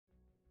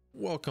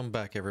Welcome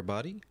back,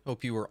 everybody.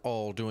 Hope you are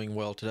all doing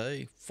well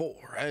today.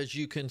 For, as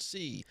you can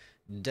see,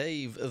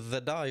 Dave the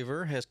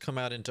Diver has come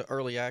out into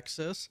early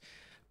access.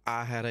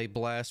 I had a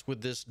blast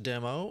with this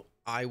demo.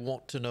 I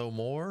want to know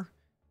more,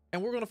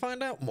 and we're going to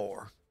find out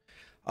more.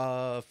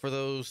 For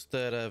those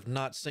that have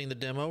not seen the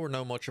demo or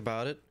know much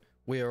about it,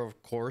 we are,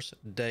 of course,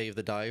 Dave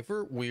the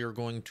Diver. We are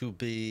going to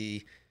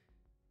be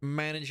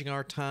managing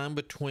our time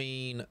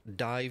between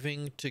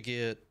diving to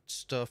get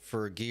stuff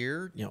for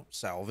gear,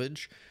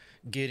 salvage,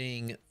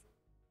 getting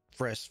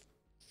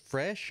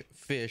fresh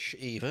fish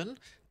even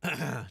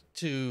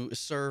to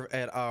serve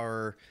at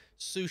our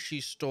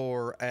sushi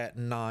store at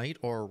night,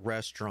 or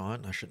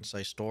restaurant. I shouldn't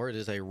say store, it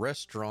is a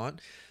restaurant,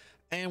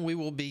 and we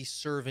will be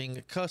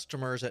serving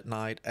customers at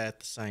night at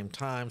the same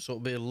time, so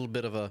it'll be a little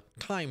bit of a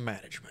time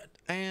management.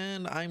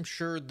 And I'm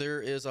sure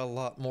there is a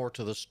lot more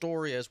to the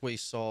story, as we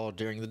saw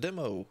during the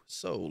demo,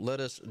 so let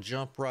us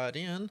jump right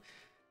in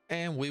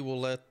and we will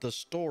let the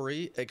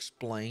story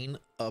explain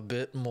a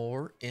bit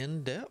more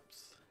in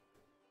depth.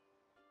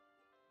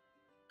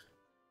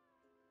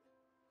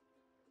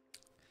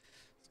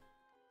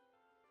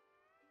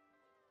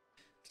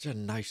 Such a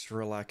nice,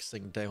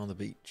 relaxing day on the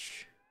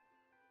beach.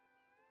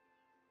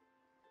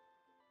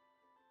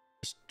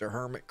 Mr.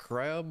 Hermit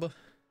Crab.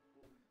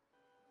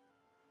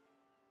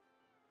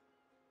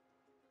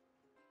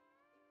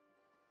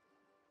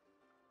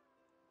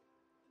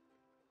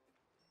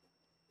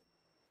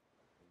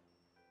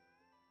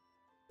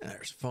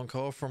 There's a phone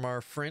call from our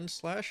friend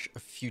slash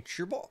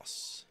future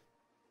boss.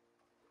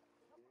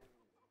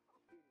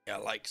 Yeah,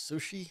 like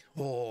sushi?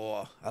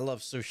 Oh, I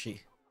love sushi.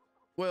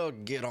 Well,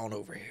 get on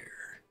over here.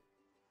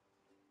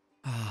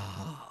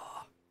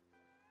 Ah.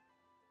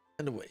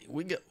 And away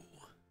we go.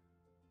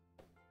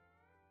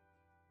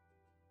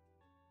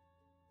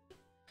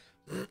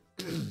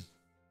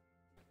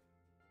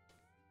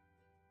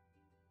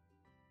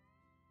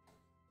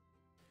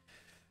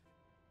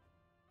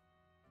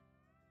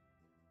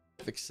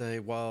 Say,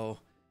 while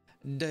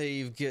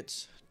Dave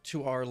gets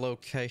to our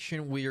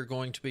location, we are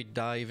going to be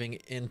diving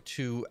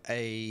into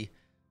an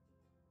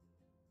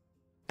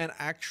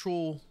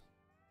actual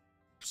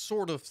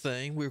sort of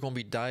thing. We're going to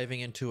be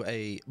diving into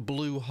a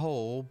blue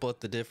hole,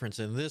 but the difference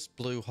in this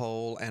blue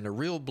hole and a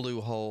real blue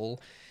hole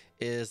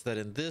is that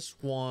in this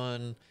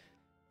one,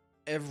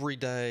 every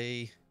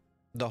day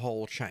the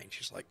hole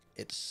changes. Like,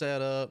 it's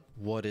set up,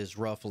 what is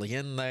roughly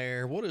in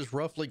there, what is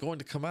roughly going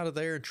to come out of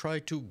there and try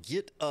to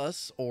get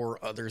us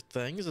or other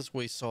things. As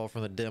we saw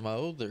from the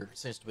demo, there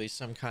seems to be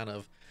some kind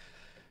of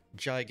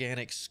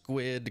gigantic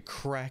squid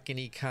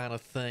kraken-y kind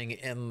of thing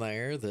in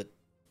there that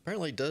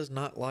apparently does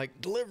not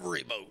like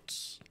delivery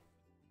boats.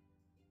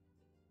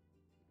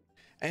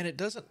 And it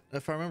doesn't,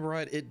 if I remember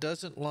right, it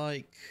doesn't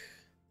like,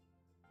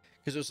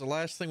 because it was the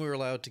last thing we were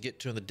allowed to get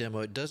to in the demo,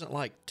 it doesn't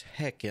like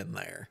tech in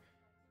there.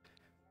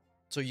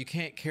 So you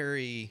can't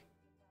carry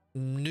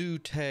new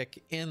tech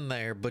in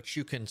there, but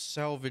you can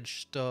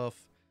salvage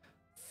stuff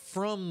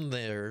from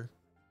there,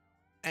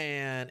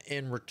 and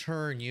in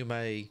return you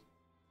may,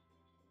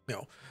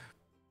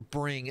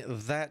 bring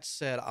that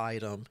said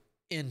item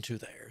into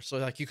there. So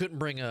like, you couldn't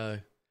bring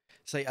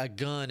say a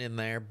gun in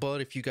there,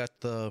 but if you got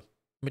the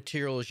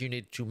materials you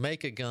need to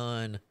make a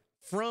gun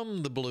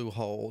from the blue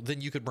hole,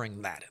 then you could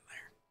bring that in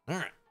there.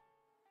 All right.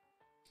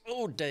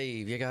 Oh,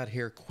 Dave, you got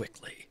here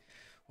quickly.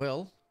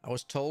 Well, I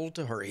was told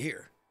to hurry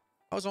here.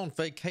 I was on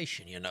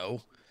vacation,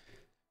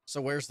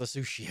 So where's the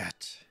sushi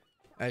at?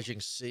 As you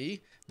can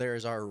see,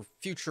 there's our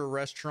future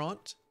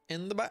restaurant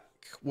in the back.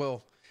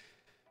 Well,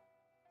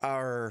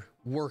 our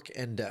work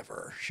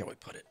endeavor, shall we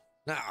put it.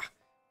 Nah,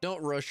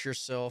 don't rush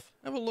yourself.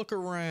 Have a look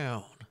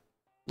around.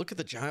 Look at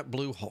the giant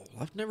blue hole.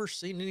 I've never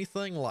seen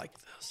anything like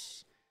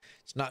this.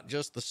 It's not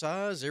just the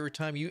size. Every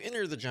time you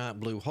enter the giant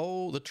blue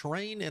hole, the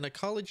terrain and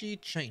ecology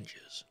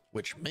changes,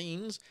 which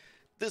means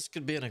this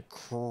could be an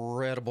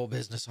incredible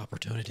business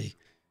opportunity.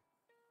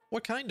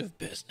 What kind of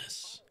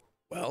business?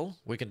 Well,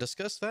 we can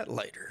discuss that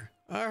later.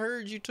 I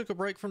heard you took a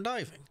break from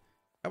diving.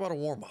 How about a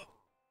warm-up?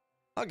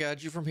 I'll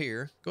guide you from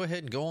here. Go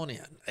ahead and go on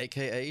in,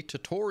 aka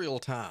tutorial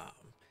time.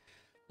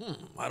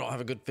 I don't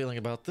have a good feeling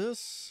about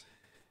this,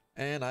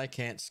 and I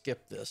can't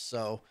skip this,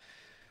 so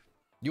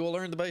you will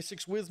learn the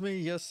basics with me.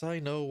 Yes, I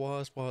know,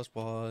 was. Of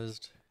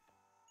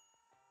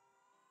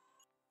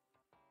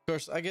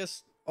course, I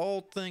guess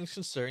all things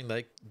considering,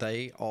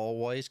 they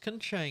always can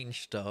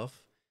change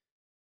stuff.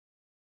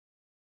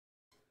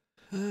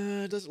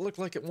 Does it look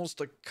like it wants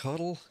to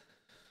cuddle?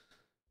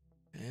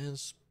 And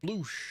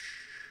sploosh.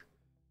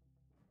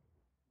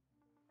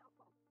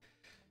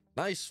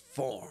 Nice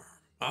form.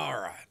 All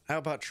right, how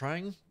about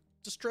trying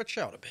to stretch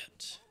out a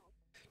bit?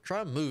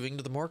 Try moving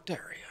to the marked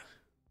area.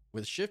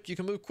 With shift, you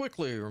can move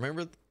quickly.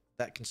 Remember,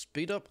 that can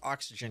speed up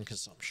oxygen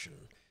consumption.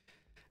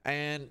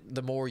 And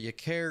the more you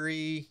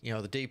carry,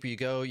 the deeper you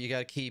go, you got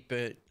to keep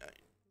it.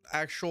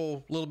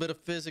 Actual little bit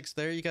of physics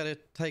there, you got to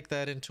take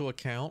that into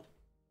account.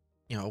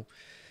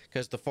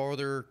 Because the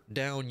farther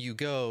down you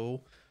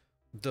go,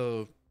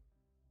 the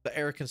The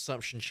air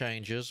consumption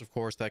changes. Of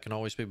course, that can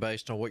always be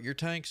based on what your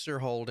tanks are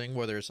holding,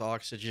 whether it's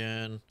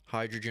oxygen,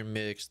 hydrogen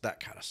mix,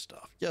 that kind of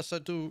stuff. Yes, I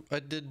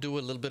did do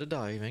a little bit of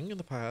diving in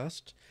the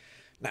past.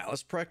 Now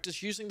let's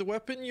practice using the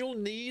weapon you'll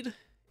need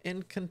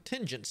in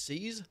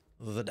contingencies,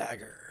 the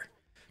dagger.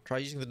 Try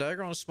using the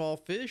dagger on a small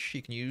fish.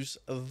 You can use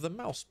the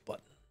mouse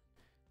button.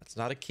 That's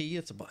not a key,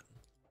 it's a button.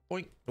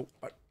 Boink. Nope.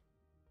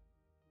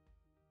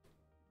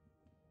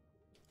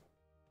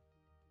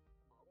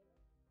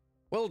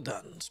 Well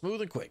done.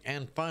 Smooth and quick.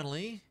 And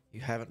finally,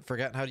 you haven't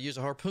forgotten how to use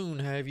a harpoon,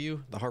 have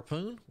you? The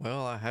harpoon?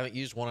 Well, I haven't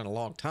used one in a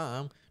long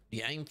time.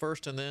 You aim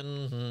first and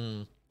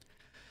then...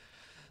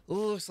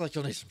 Looks like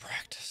you'll need some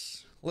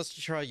practice. Let's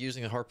try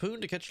using a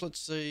harpoon to catch, let's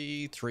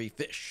say, 3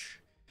 fish.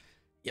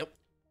 Yep.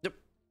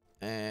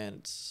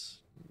 And...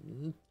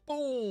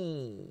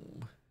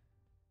 boom!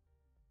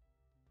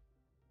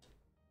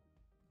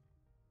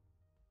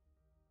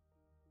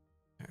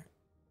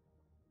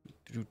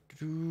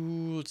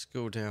 Let's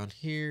go down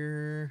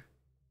here.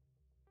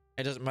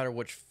 It doesn't matter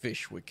which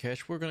fish we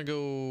catch. We're gonna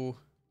go...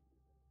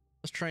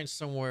 Let's train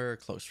somewhere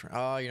closer.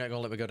 Oh, you're not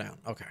gonna let me go down.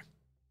 Okay.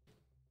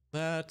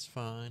 That's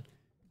fine.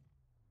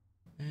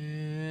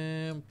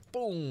 And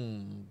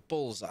boom!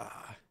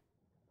 Bullseye.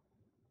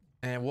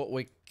 And what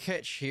we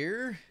catch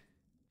here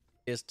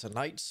is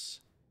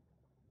tonight's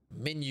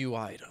menu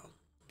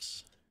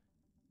items.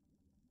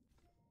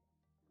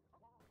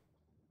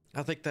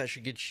 I think that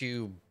should get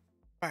you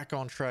back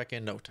on track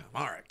in no time.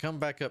 All right, come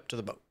back up to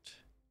the boat.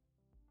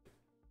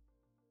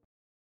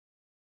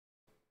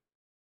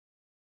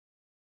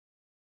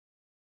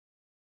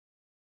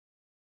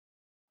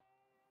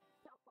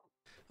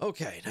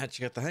 Okay, now that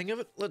you got the hang of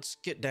it, let's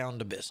get down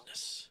to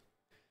business.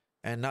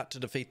 And not to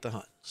defeat the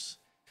Huns.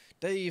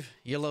 Dave,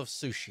 you love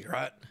sushi,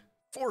 right?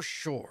 For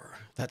sure.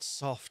 That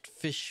soft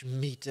fish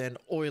meat and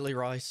oily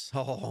rice.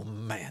 Oh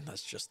man,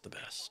 that's just the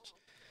best.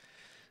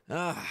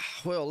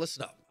 Well,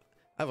 listen up.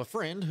 I have a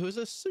friend who is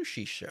a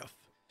sushi chef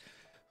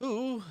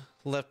who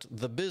left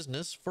the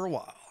business for a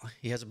while.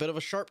 He has a bit of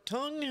a sharp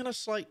tongue and a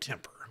slight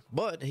temper,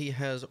 but he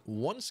has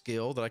one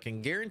skill that I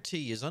can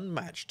guarantee is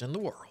unmatched in the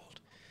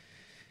world.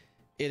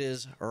 It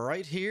is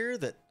right here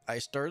that I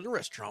started a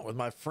restaurant with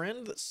my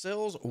friend that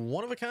sells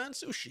one-of-a-kind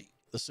sushi.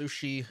 The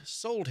sushi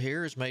sold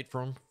here is made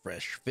from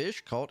fresh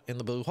fish caught in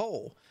the blue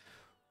hole,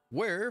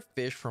 where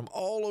fish from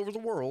all over the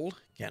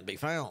world can be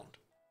found.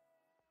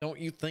 Don't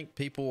you think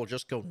people will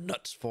just go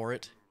nuts for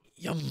it?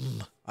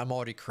 Yum! I'm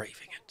already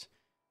craving it.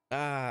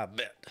 I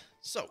bet.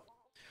 So,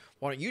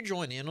 why don't you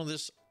join in on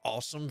this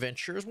awesome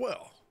venture as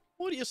well?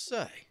 What do you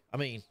say? I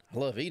mean, I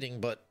love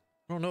eating, but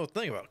I don't know a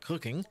thing about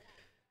cooking.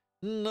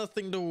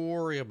 Nothing to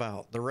worry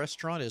about. The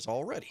restaurant is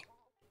all ready.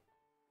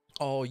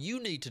 All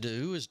you need to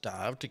do is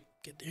dive to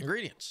get the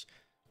ingredients.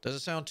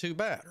 Doesn't sound too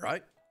bad,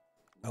 right?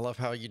 I love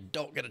how you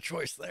don't get a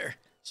choice there.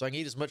 So I can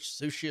eat as much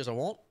sushi as I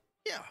want?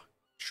 Yeah,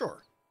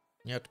 sure.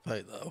 You have to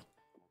pay, though.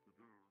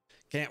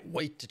 Can't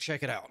wait to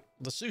check it out.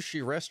 The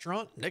sushi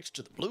restaurant next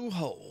to the Blue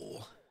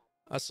Hole.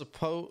 I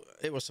suppose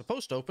it was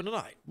supposed to open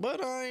tonight,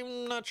 but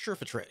I'm not sure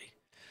if it's ready.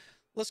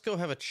 Let's go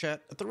have a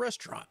chat at the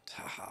restaurant.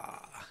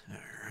 Haha.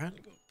 All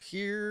right, go up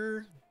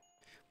here.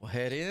 We'll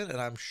head in,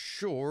 and I'm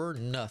sure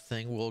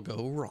nothing will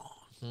go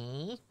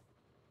wrong.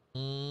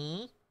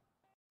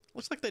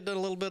 Looks like they did a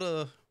little bit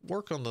of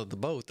work on the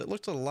boat that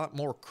looks a lot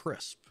more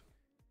crisp.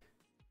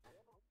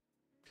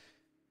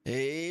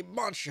 Hey,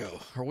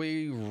 Boncho, are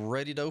we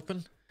ready to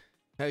open?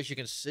 As you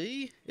can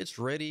see, it's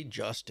ready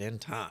just in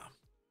time.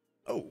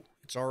 Oh,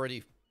 it's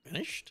already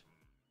finished?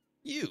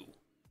 You're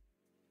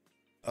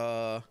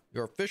a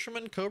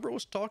fisherman Cobra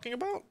was talking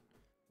about?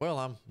 Well,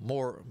 I'm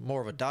more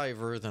of a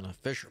diver than a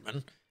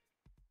fisherman.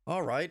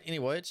 All right,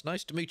 anyway, it's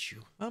nice to meet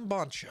you. I'm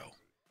Boncho.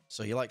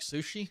 So you like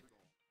sushi?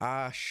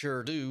 I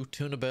sure do.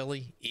 Tuna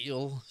belly,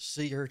 eel,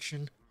 sea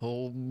urchin.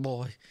 Oh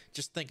boy,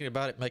 just thinking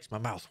about it makes my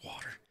mouth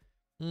water.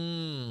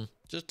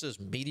 Just as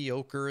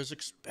mediocre as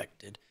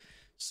expected.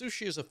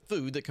 Sushi is a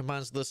food that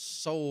combines the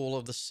soul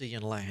of the sea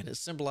and land. It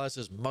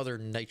symbolizes Mother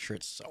Nature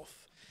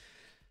itself.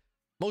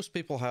 Most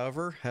people,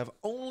 however, have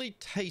only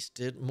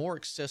tasted more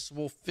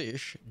accessible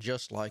fish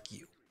just like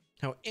you.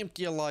 How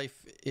empty a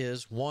life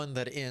is one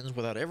that ends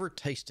without ever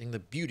tasting the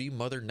beauty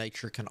Mother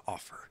Nature can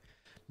offer.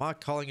 My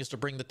calling is to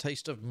bring the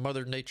taste of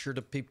Mother Nature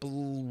to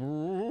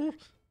people.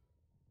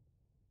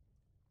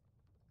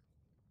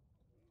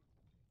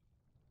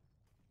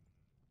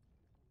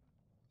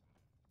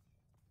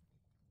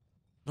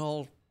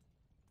 No,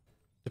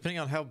 depending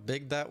on how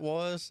big that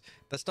was,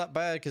 that's not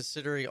bad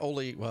considering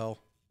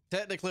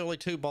technically only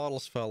 2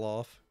 bottles fell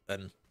off.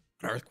 An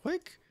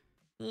earthquake?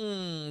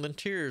 The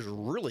interior's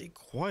really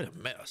quite a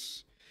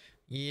mess.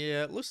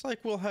 Yeah, it looks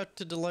like we'll have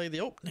to delay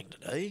the opening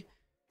today.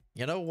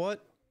 You know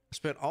what? I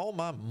spent all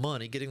my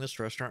money getting this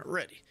restaurant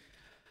ready.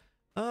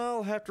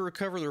 I'll have to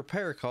recover the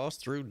repair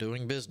costs through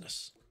doing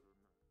business.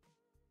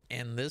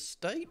 In this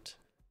state?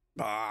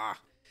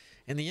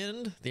 In the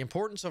end, the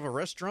importance of a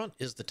restaurant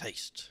is the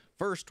taste.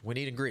 First, we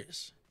need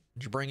ingredients.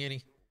 Did you bring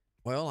any?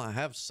 Well, I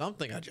have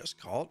something I just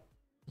caught.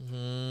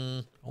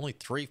 Only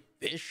 3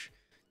 fish.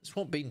 This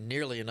won't be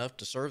nearly enough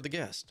to serve the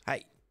guest.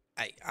 Hey,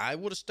 I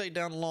would have stayed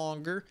down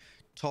longer,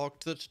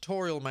 talked to the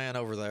tutorial man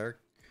over there.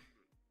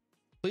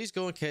 Please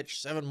go and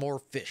catch 7 more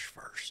fish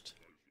first.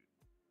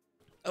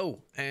 Oh,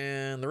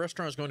 and the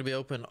restaurant is going to be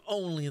open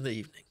only in the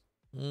evening.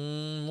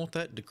 Won't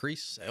that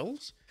decrease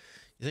sales?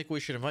 You think we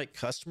should invite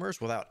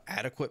customers without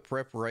adequate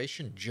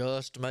preparation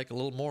just to make a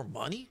little more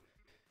money?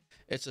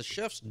 It's a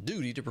chef's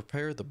duty to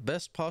prepare the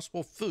best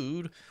possible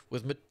food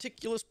with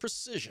meticulous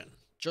precision,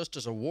 just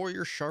as a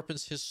warrior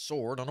sharpens his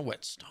sword on a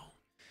whetstone.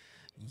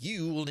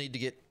 You will need to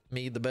get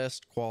me the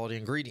best quality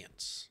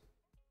ingredients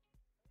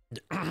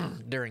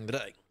during the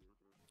day.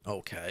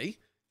 Okay.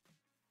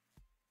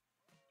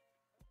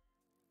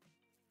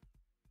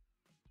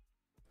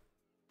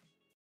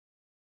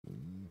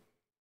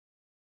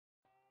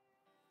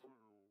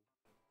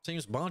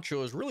 Seems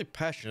Bancho is really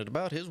passionate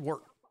about his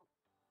work.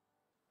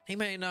 He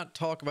may not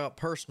talk about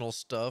personal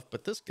stuff,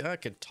 but this guy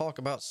can talk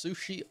about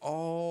sushi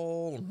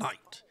all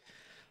night.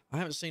 I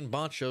haven't seen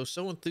Bancho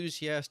so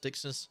enthusiastic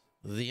since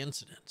the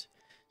incident.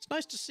 It's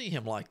nice to see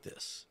him like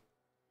this.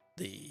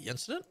 The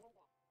incident?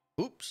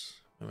 Oops,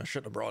 I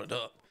shouldn't have brought it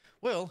up.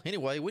 Well,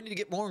 anyway, we need to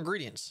get more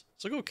ingredients,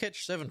 so go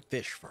catch 7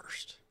 fish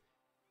first.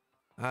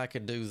 I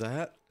can do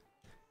that.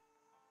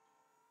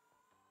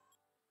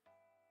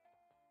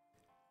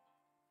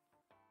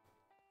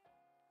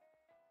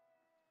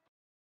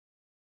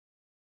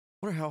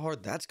 Wonder how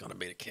hard that's going to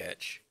be to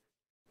catch.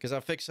 Because I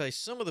fixate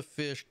some of the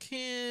fish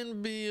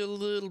can be a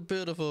little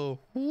bit of a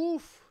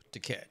woof to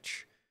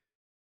catch.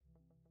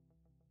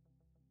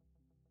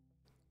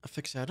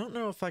 I don't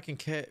know if I can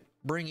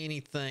bring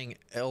anything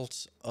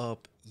else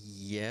up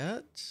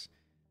yet.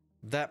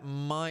 That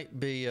might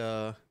be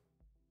can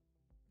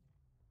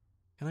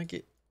I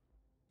get,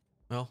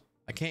 well,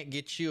 I can't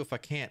get you if I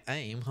can't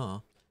aim, huh?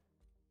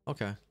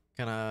 Okay.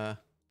 Can I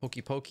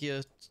poke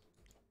you?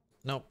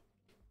 Nope.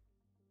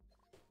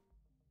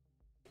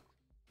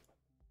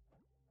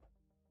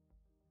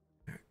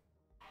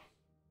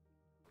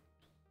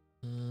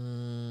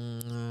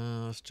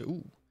 Let's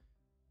do,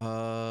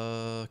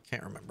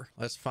 can't remember.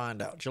 Let's find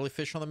out.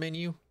 Jellyfish on the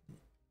menu.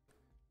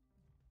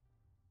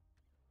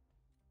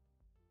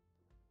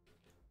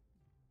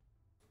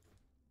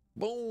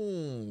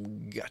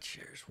 Boom. Gotcha.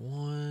 There's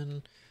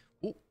one.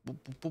 Oop, boop,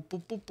 boop,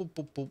 boop, boop, boop,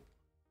 boop, boop.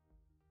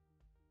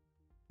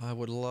 I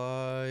would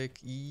like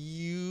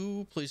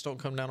you. Please don't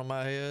come down on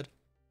my head.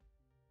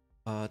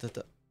 There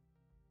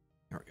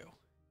we go.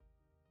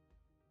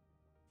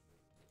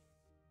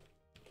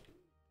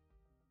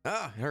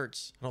 Ah, it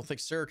hurts. I don't think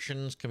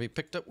Sarachins can be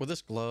picked up with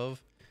this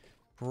glove.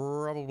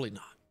 Probably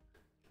not.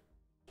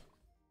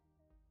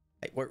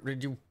 Hey, where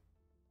did you?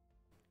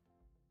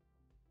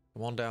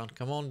 Come on down.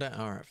 Come on down.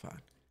 All right, fine.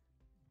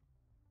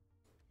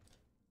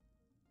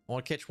 I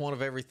want to catch one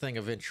of everything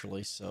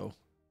eventually, so.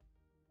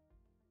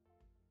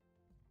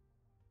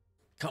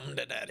 Come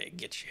to daddy,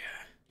 get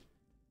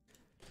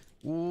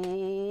you.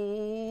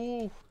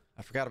 Ooh,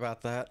 I forgot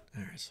about that.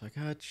 All right, so I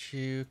got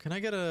you. Can I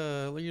get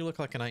you look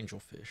like an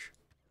angelfish.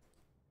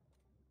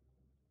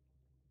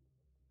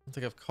 I don't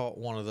think I've caught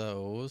one of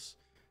those.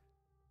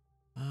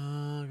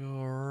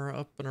 Go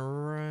up and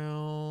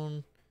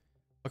around.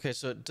 Okay,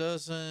 so it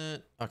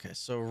doesn't. Okay,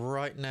 so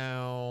right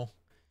now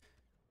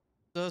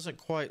doesn't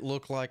quite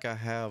look like I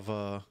have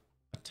a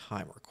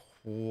timer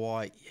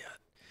quite yet.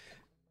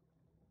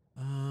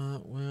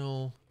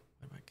 Well,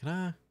 can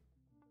I?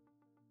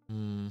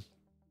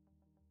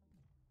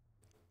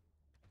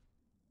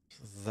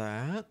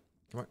 That.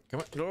 Come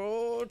on.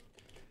 Oh.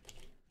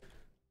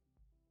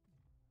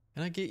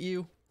 Can I get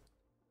you?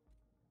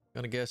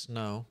 Gonna guess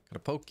no. Can I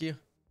poke you?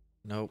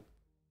 Nope.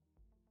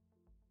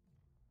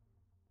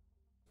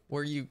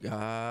 Where you?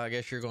 I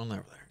guess you're going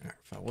over there. All right,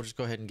 fine. We'll just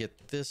go ahead and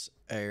get this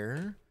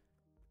air.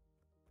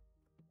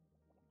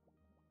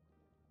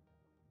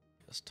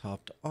 It's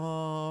topped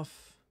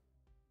off.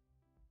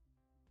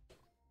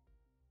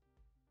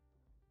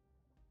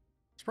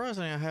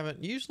 Surprisingly, I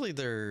haven't. Usually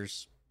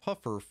there's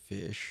puffer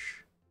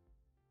fish.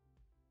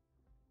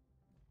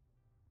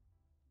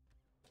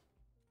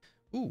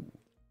 Ooh.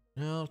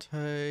 I'll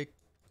take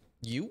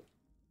you.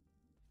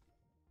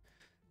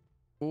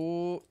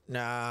 Oh,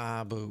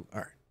 nah, boo. All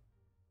right.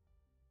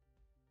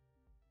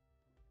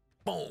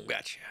 Boom,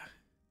 gotcha.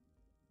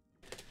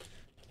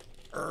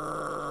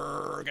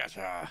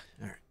 Gotcha.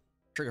 All right.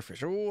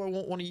 Triggerfish. Oh, I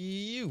want one of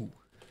you.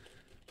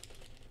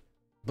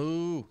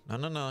 Boo.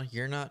 No.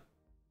 You're not.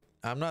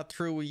 I'm not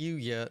through with you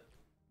yet.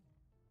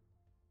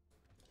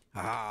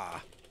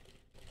 Ah.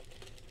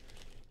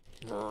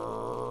 Boom.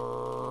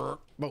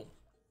 All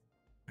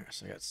right,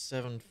 so I got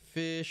 7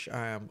 fish.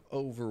 I am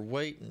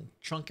overweight and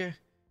chunky.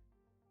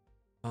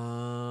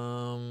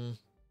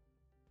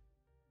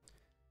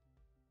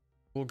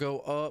 We'll go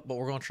up, but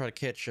we're gonna try to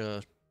catch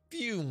a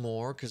few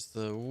more because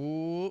the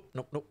nope.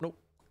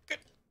 Good.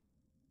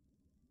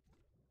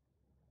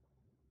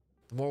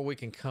 The more we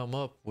can come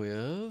up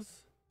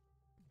with.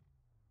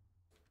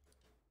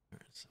 All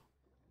right, so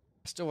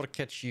I still want to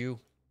catch you.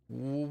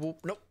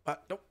 Nope. Nope.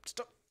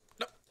 Stop.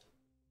 Nope.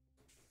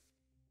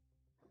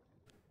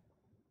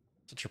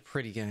 Such a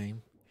pretty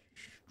game.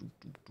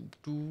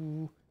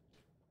 do.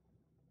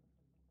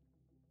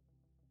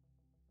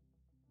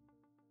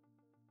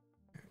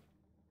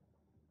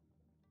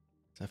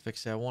 So I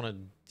fix that. I want a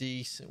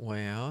decent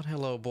way out.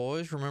 Hello,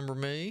 boys. Remember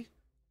me?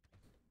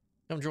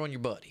 Come join your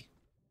buddy.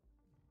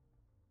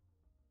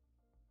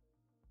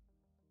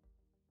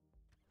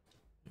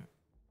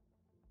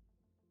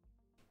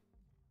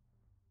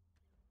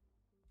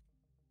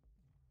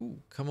 Ooh,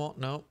 come on.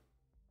 No.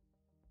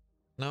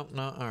 No,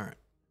 no. All right.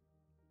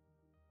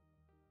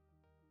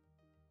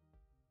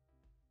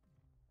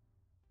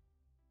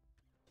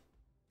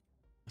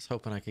 I was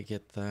hoping I could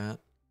get that.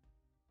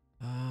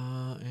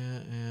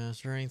 Yeah.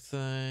 Is there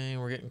anything?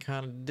 We're getting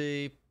kind of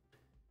deep.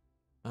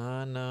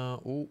 I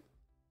know. Ooh.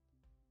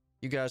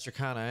 You guys are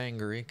kind of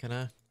angry. Can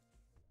I?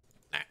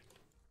 Nah.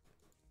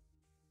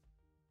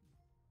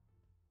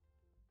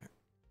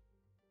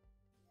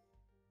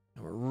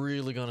 Now we're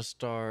really going to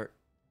start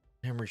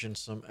hemorrhaging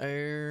some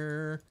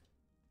air.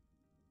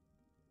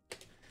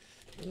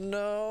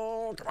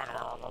 No. Come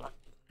on.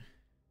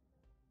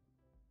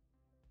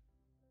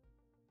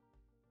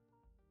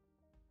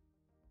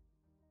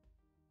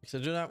 So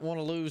do not want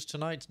to lose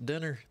tonight's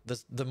dinner.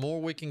 The more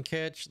we can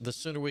catch, the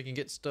sooner we can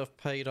get stuff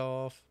paid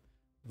off,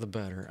 the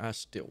better. I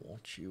still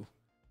want you.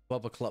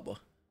 Bubba Clubba.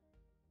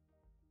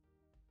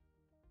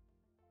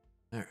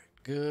 All right,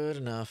 good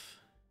enough.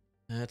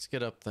 Let's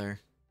get up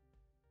there.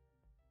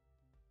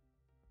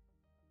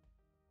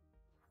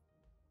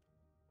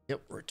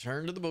 Yep,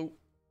 return to the boat.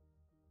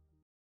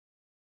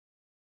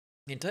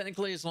 And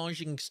technically, as long as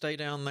you can stay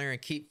down there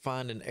and keep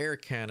finding air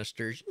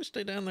canisters, you can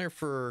stay down there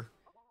for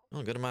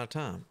a good amount of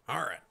time.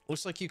 All right,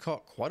 looks like you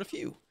caught quite a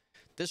few.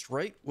 This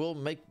rate will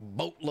make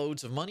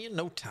boatloads of money in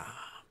no time.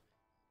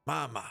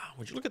 My,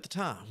 would you look at the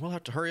time? We'll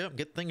have to hurry up and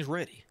get things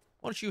ready.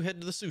 Why don't you head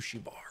to the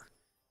sushi bar?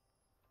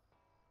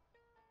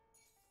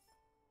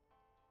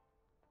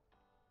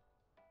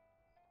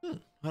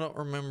 I don't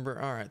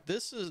remember. All right,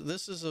 this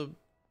is a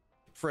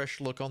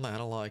fresh look on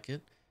that. I like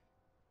it.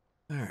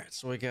 All right,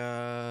 so we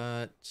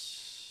got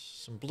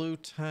some blue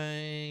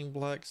tang,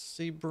 black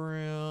sea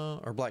bream,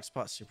 or black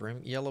spot sea bream,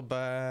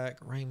 yellowback,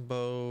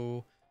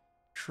 rainbow,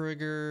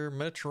 trigger,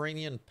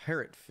 Mediterranean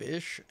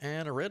parrotfish,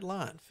 and a red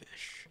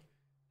lionfish.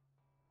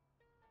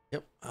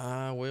 Yep,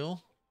 I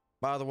will.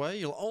 By the way,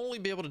 you'll only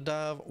be able to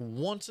dive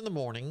once in the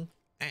morning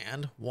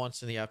and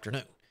once in the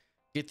afternoon.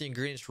 Get the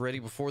ingredients ready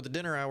before the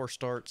dinner hour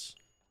starts.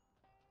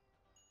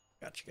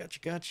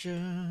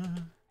 Gotcha.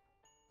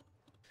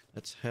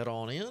 Let's head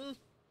on in.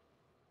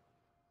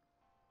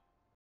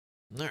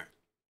 There.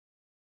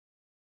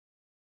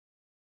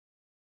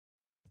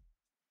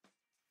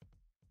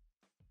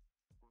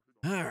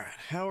 All right,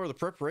 how are the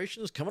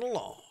preparations coming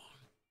along?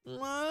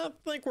 I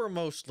think we're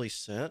mostly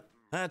set.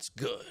 That's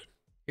good.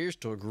 Here's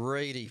to a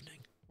great evening.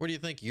 Where do you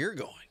think you're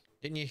going?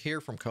 Didn't you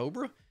hear from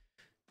Cobra?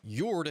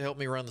 You're to help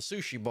me run the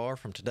sushi bar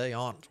from today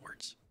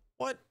onwards.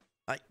 What?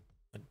 I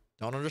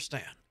don't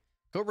understand.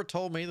 Cobra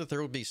told me that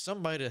there would be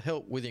somebody to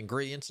help with the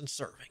ingredients and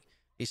serving.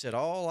 He said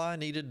all I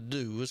needed to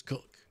do was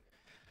cook.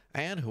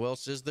 And who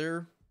else is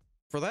there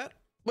for that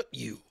but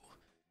you?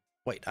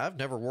 Wait, I've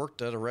never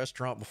worked at a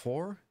restaurant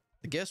before.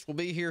 The guests will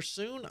be here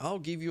soon. I'll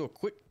give you a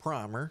quick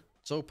primer,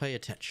 so pay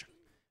attention.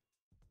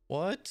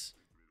 What?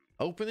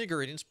 Open the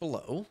ingredients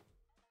below.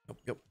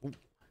 Yep. Ooh.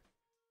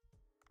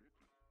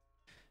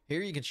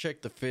 Here you can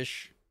check the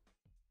fish,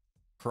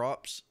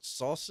 crops,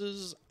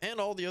 sauces, and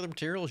all the other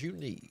materials you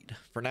need.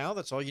 For now,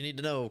 that's all you need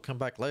to know. Come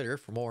back later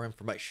for more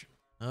information.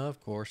 Of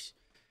course.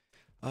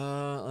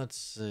 Let's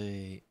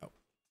see. Oh.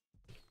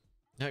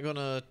 Not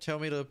gonna tell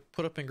me to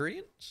put up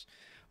ingredients?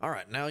 All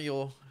right, now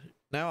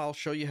I'll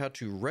show you how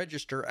to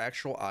register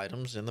actual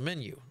items in the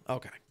menu.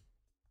 Okay.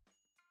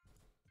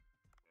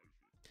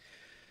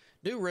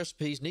 New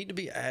recipes need to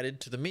be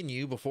added to the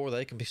menu before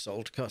they can be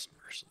sold to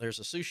customers. There's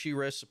a sushi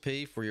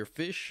recipe for your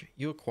fish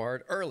you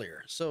acquired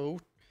earlier,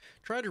 so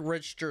try to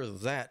register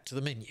that to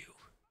the menu.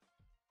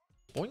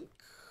 Boink.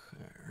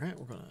 All right,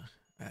 we're going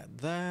to add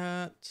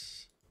that.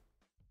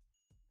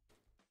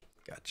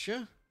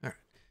 Gotcha.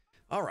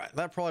 All right,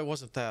 that probably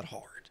wasn't that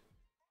hard.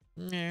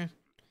 Yeah.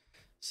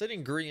 Setting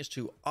ingredients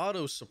to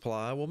auto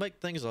supply will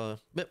make things a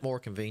bit more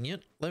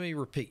convenient. Let me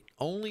repeat,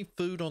 only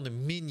food on the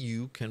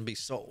menu can be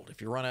sold. If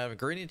you run out of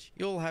ingredients,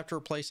 you'll have to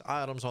replace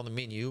items on the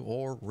menu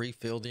or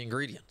refill the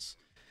ingredients.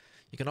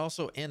 You can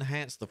also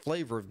enhance the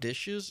flavor of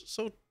dishes,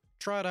 so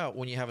try it out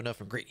when you have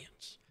enough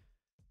ingredients.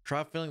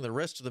 Try filling the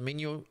rest of the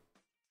menu.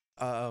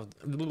 Try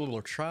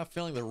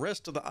filling the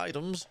rest of the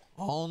items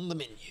on the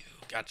menu.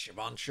 Gotcha,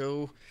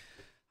 Boncho.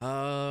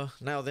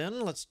 Now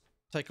then, let's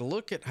take a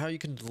look at how you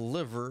can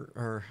deliver,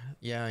 or,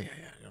 yeah.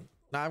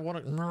 Now I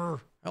want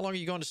to, how long are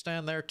you going to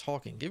stand there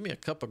talking? Give me a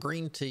cup of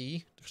green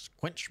tea to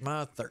quench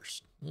my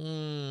thirst.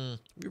 Have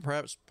you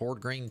perhaps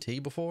poured green tea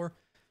before?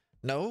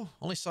 No,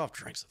 only soft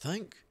drinks, I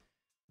think.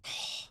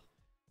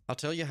 I'll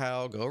tell you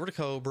how. Go over to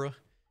Cobra.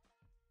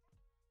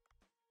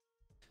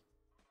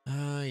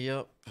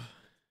 Yep.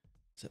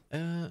 Is it,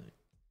 I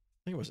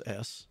think it was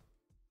S.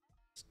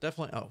 It's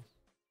definitely, oh.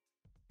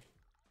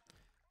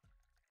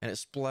 And it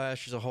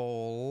splashes a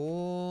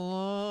whole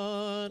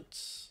lot.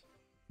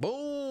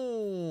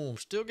 Boom!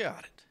 Still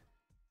got it.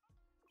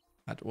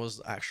 That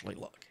was actually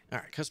luck. All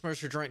right,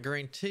 customers who drink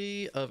green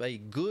tea of a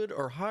good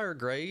or higher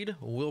grade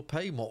will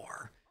pay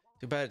more.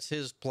 Too bad it's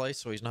his place,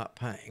 so he's not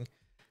paying.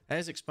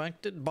 As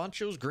expected,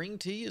 Boncho's green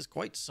tea is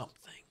quite something.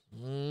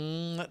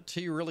 That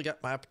tea really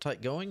got my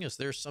appetite going. Is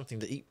there something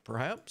to eat,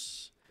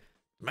 perhaps?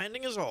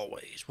 Demanding as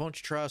always. Won't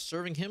you try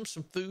serving him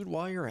some food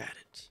while you're at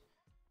it?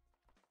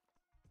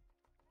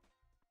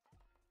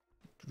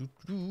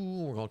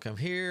 We're going to come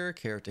here,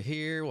 carrot to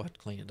here. We'll have to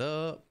clean it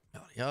up.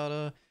 Yada,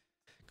 yada.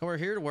 Come over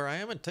here to where I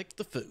am and take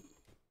the food.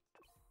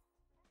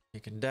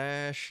 You can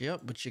dash,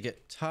 yep, but you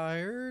get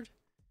tired.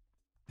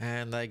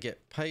 And they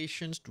get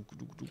patience.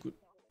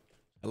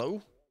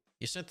 Hello?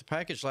 You sent the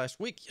package last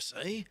week, you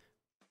say?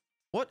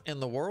 What in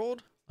the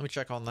world? Let me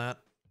check on that.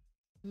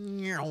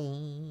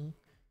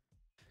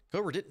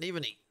 Cobra didn't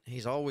even eat.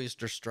 He's always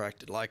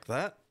distracted like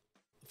that.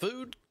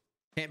 Food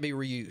can't be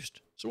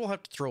reused, so we'll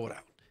have to throw it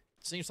out.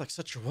 It seems like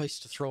such a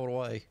waste to throw it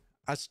away.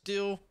 I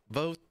still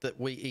vote that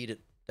we eat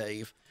it,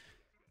 Dave.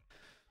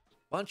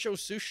 Bancho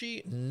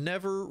Sushi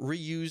never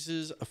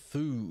reuses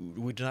food.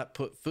 We do not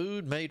put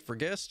food made for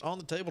guests on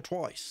the table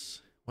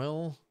twice.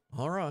 Well,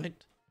 all right.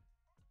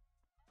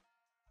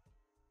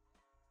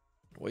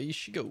 Away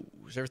she goes.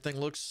 Everything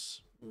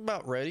looks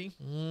about ready.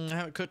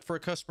 Haven't cooked for a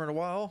customer in a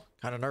while.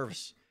 Kind of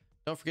nervous.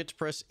 Don't forget to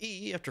press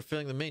E after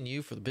filling the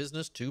menu for the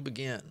business to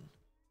begin.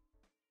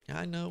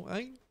 I know.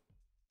 I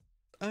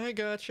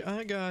got you.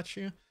 I got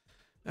you.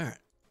 All right.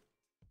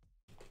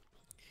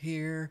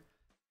 Here.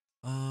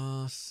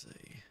 Let's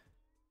see.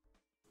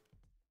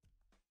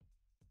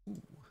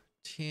 Ooh,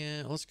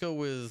 10. Let's go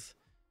with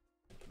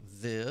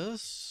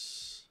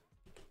this.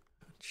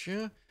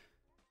 Gotcha.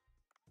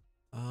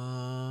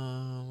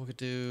 We could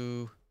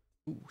do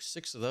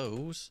 6 of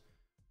those.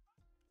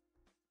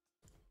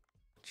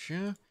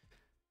 Gotcha.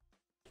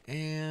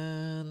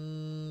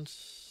 And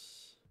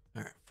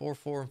all right, 4,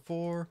 4, and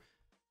 4.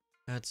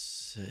 Let's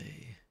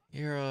see.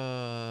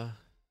 You're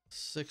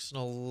 6 and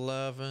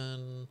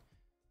 11,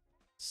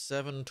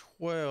 7,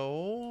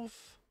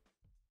 12,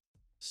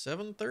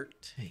 7,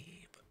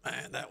 13. But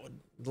man, that would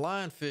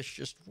lionfish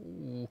just.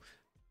 Ooh.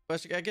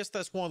 But I guess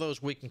that's one of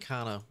those we can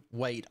kind of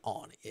wait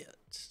on it.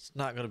 It's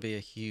not going to be a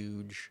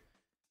huge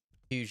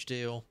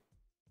deal.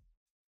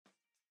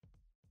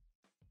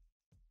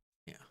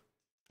 Yeah.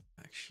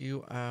 Max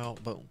you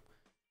out. Boom.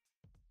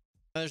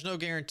 There's no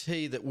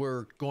guarantee that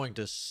we're going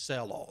to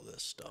sell all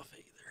this stuff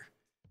either.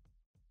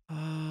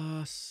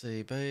 Let's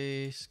see.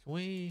 Base. Can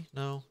we?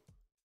 No.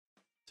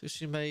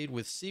 Sushi made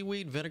with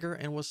seaweed, vinegar,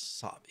 and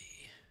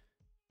wasabi.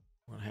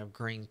 We're going to have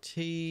green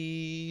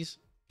teas.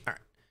 All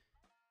right.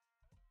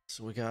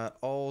 So we got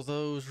all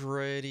those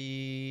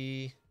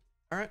ready.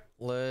 All right.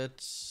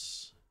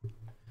 Let's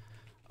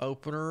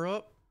open her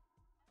up.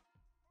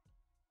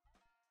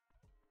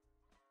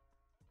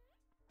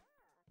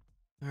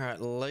 All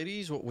right,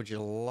 ladies, what would you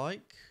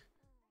like?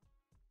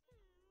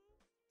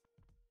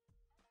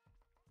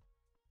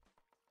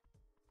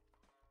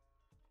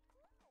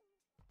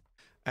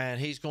 And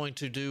he's going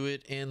to do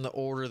it in the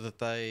order that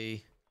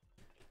they...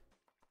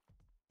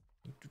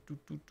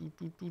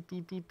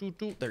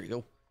 There you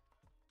go.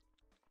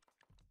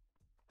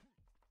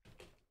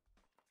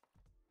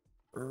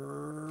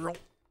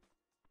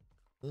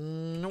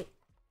 Nope.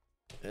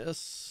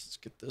 Yes, let's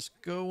get this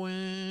going.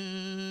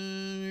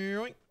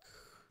 Yoink.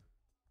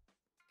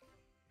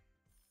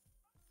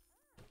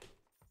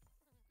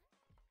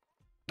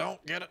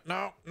 Don't get it.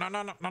 No, no,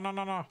 no, no, no, no,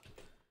 no, no.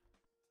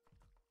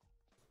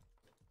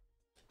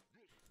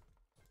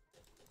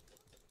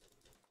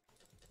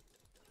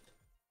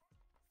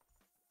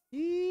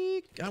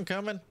 Eek, I'm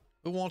coming.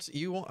 Who wants it?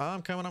 You want?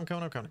 I'm coming. I'm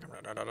coming. I'm coming.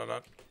 Da, da, da, da.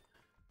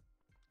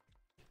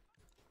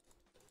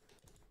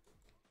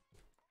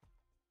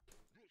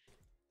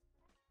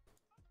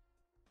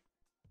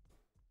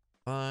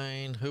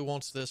 Fine. Who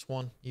wants this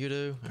one? You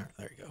do? All right,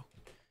 there you go.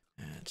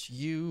 That's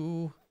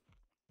you.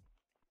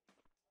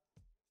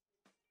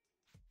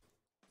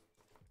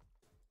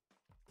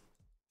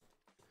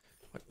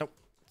 What? Nope.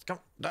 Come.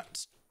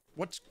 That's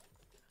what's.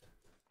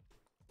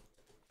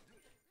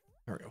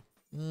 There we go.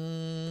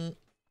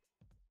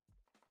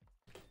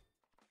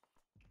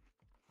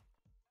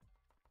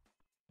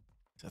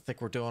 I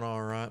think we're doing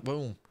all right.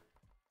 Boom.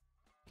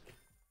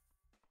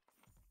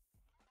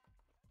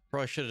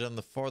 Probably should have done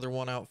the farther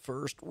one out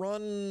first.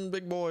 Run,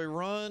 big boy,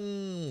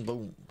 run.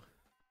 Boom.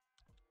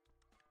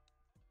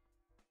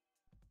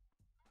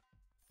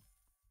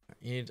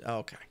 You need,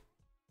 okay.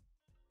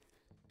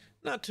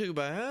 Not too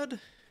bad.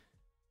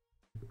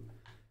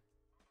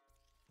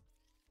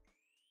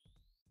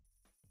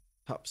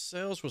 Top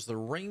sales was the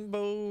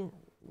Rainbow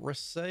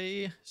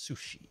Rasei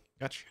Sushi.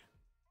 Gotcha.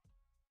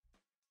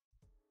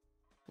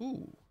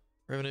 Ooh.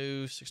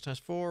 Revenue 6 times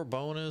 4.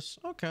 Bonus.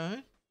 Okay.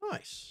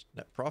 Nice.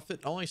 Net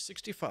profit only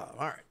 65.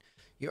 All right.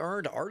 You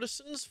earned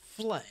Artisan's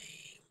Flame.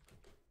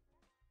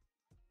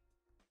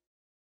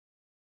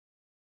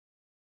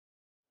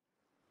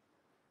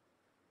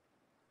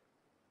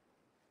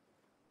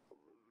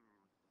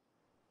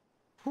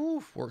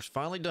 Whew. Work's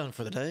finally done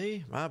for the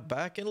day. My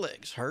back and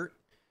legs hurt.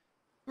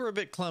 You were a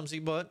bit clumsy,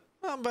 but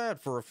not bad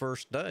for a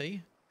first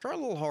day. Try a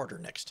little harder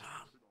next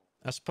time.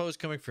 I suppose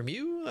coming from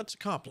you, that's a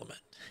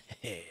compliment.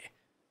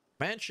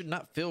 Man should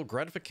not feel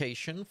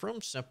gratification from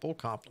simple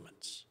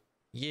compliments.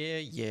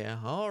 Yeah,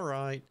 all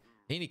right.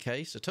 In any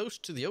case, a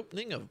toast to the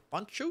opening of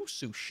Bancho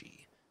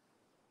Sushi.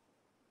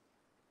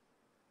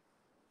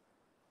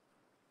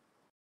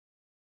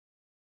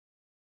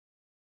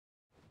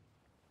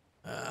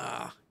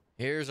 Ah,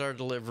 here's our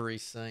delivery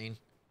scene.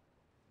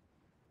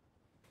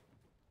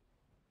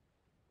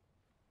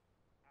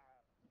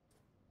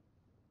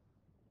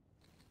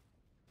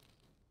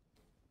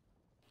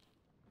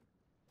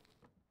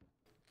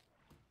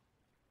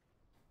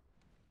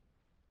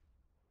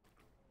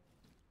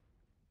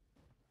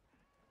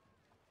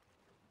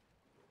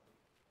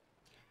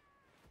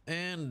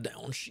 And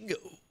down she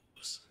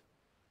goes.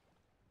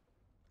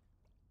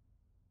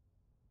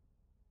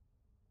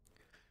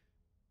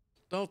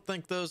 Don't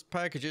think those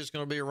packages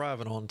going to be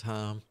arriving on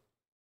time.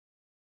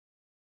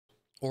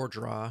 Or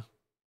dry.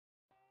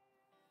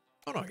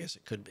 Oh, no, I guess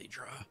it could be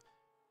dry.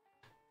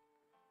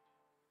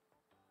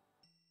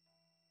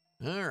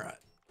 All right.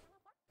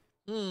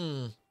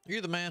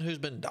 You're the man who's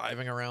been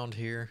diving around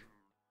here?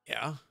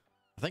 Yeah,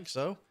 I think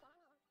so.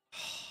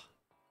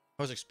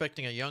 I was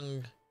expecting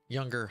a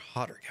younger,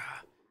 hotter guy.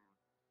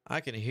 I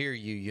can hear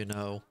you, you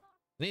know.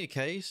 In any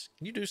case,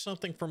 can you do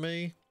something for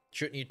me?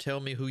 Shouldn't you tell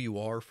me who you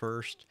are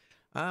first?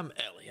 I'm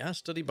Ellie. I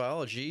study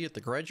biology at the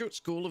Graduate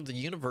School of the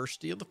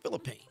University of the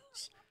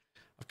Philippines.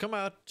 I've come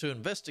out to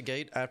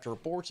investigate after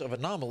reports of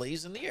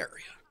anomalies in the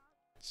area.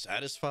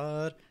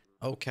 Satisfied?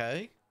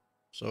 Okay.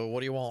 So what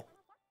do you want?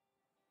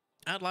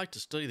 I'd like to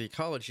study the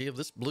ecology of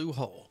this blue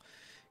hole.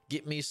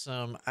 Get me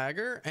some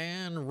agar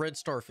and red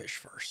starfish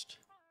first.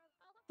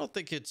 I don't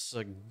think it's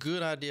a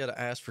good idea to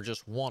ask for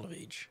just one of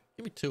each.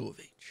 Give me two of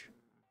each.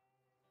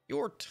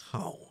 Your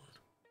tone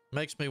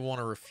makes me want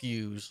to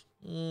refuse.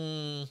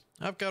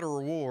 I've got a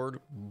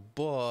reward,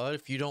 but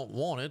if you don't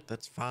want it,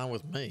 that's fine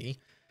with me.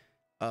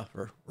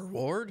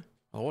 Reward?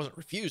 I wasn't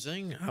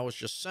refusing. I was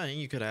just saying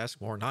you could ask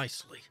more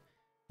nicely.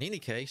 In any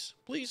case,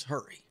 please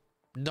hurry.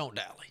 Don't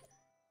dally.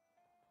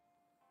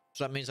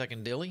 So that means I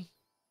can dilly?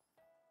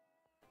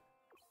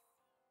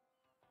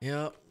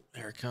 Yep,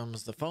 there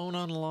comes the phone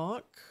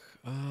unlock.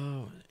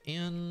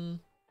 In.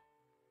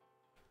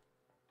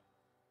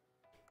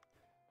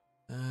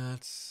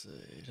 Let's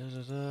see. Yep.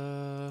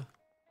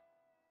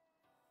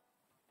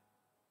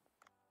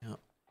 All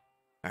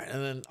right,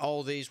 and then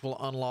all these will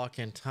unlock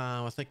in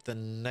time. I think the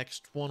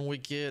next one we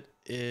get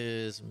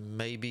is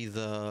maybe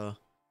the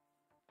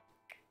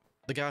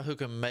guy who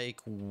can make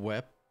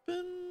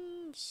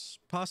weapons,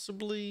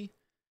 possibly.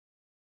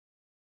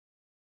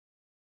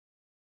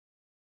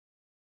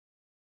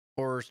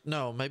 Or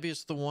no, maybe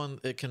it's the one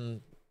that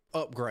can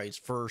upgrades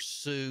for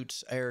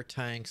suits, air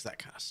tanks, that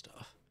kind of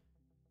stuff.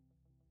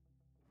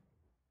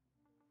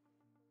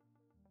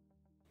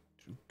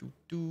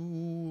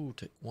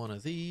 Take one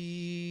of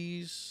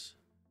these.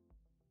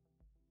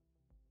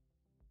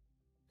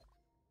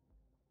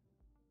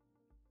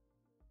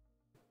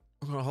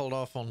 I'm gonna hold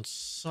off on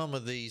some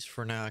of these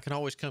for now. I can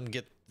always come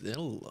get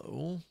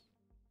hello.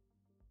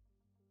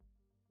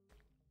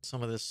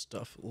 Some of this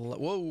stuff.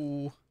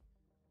 Whoa.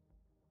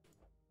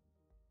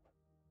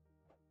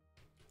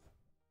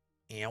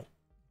 Ow.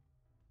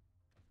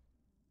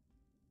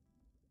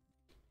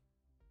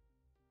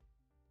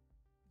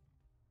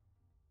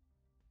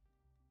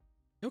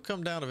 He'll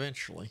come down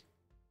eventually.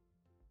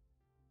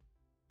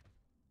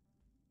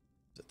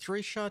 Is it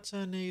 3 shots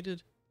I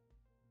needed?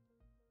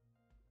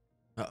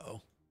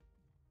 Uh-oh.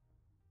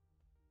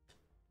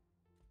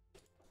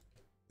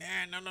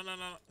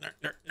 No.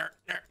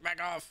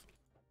 Back off.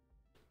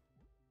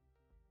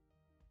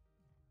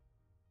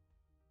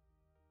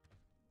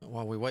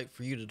 While we wait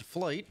for you to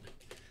deflate.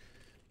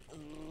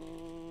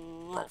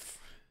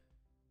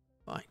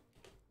 Fine.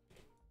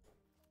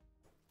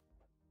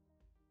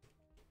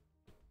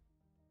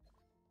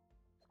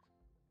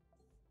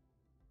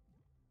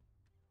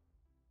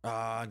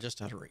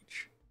 Just out of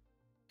reach.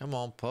 Come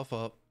on, puff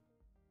up.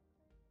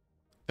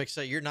 Fix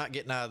say you're not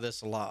getting out of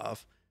this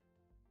alive.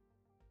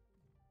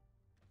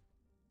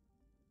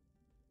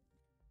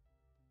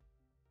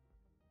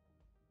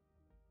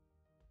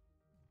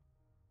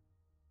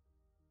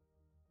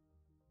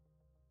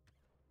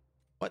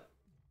 What?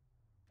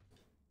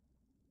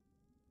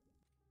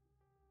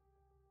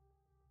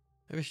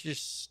 Maybe I should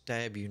just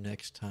stab you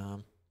next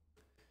time.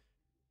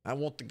 I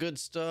want the good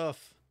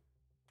stuff.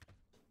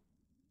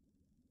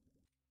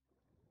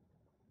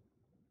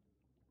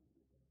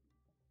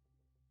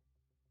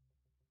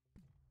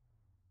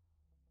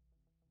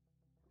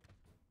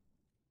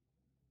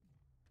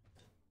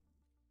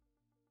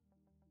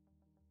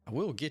 I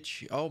will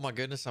get you. Oh my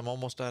goodness, I'm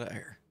almost out of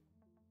air.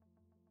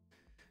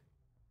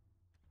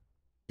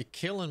 You're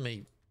killing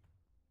me.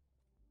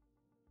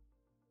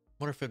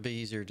 Wonder if it'd be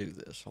easier to do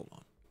this. Hold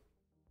on.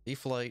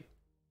 Deflate.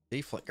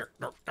 Deflate.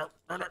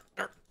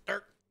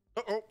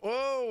 Oh,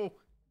 whoa.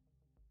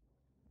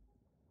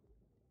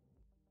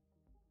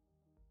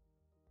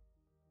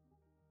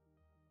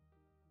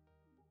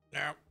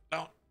 No,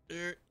 don't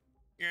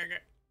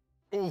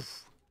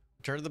Oof.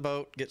 Turn to the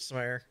boat, get some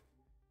air.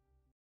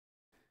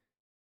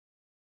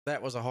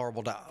 That was a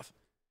horrible dive.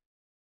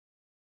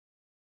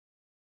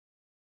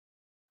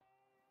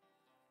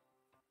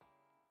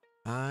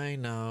 I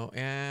know.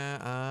 Yeah,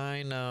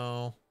 I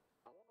know.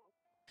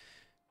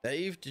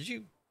 Dave, did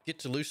you get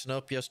to loosen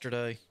up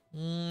yesterday?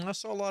 I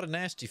saw a lot of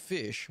nasty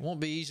fish. Won't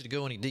be easy to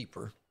go any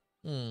deeper.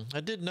 I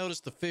did notice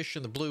the fish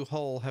in the blue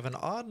hole have an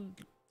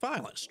odd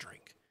violent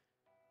streak.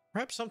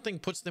 Perhaps something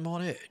puts them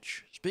on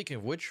edge. Speaking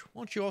of which,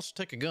 why don't you also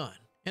take a gun,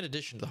 in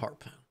addition to the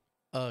harpoon?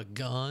 A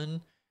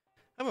gun?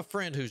 I have a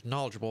friend who's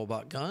knowledgeable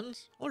about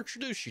guns. I'll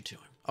introduce you to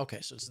him. Okay,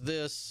 so it's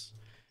this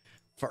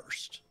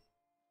first.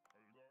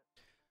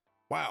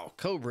 Wow,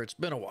 Cobra, it's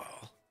been a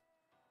while.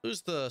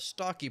 Who's the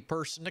stocky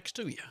person next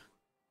to you?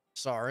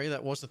 Sorry,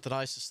 that wasn't the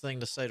nicest thing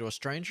to say to a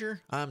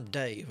stranger. I'm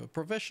Dave, a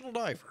professional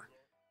diver.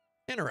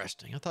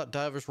 Interesting. I thought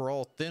divers were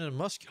all thin and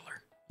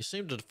muscular. You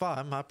seem to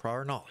defy my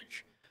prior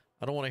knowledge.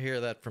 I don't want to hear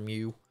that from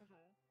you.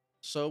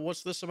 So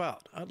what's this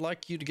about? I'd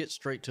like you to get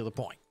straight to the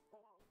point.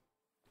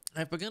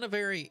 I've begun a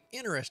very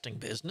interesting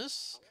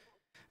business,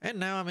 and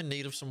now I'm in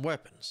need of some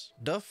weapons.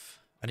 Duff,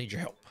 I need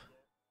your help.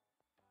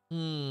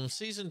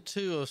 Season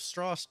 2 of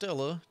Straw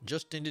Stella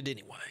just ended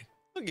anyway.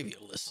 I'll give you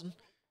a listen.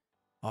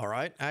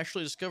 Alright, I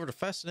actually discovered a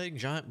fascinating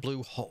giant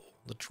blue hole.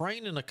 The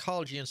terrain and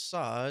ecology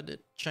inside,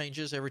 it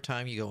changes every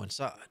time you go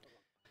inside.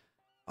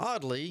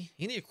 Oddly,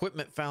 any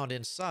equipment found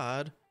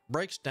inside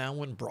breaks down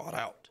when brought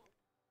out.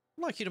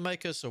 I'd like you to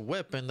make us a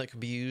weapon that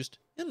can be used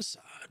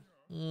inside.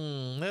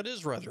 That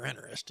is rather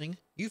interesting.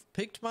 You've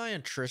piqued my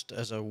interest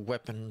as a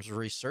weapons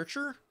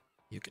researcher,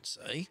 you could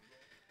say.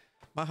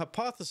 My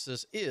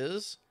hypothesis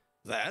is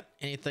that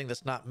anything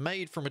that's not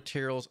made from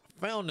materials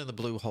found in the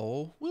blue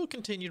hole will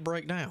continue to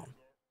break down.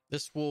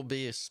 This will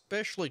be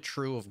especially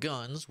true of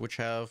guns, which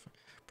have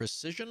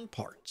precision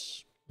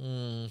parts.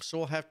 So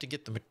we'll have to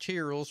get the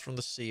materials from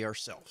the sea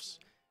ourselves.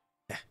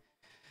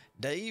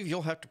 Dave,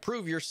 you'll have to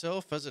prove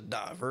yourself as a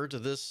diver to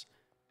this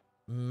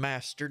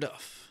Master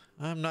Duff.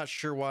 I'm not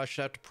sure why I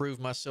should have to prove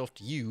myself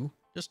to you.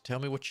 Just tell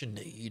me what you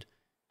need.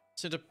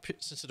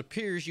 Since it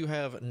appears you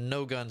have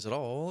no guns at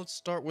all, let's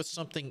start with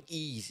something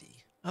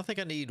easy. I think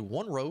I need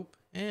 1 rope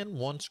and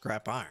 1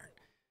 scrap iron.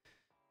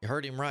 You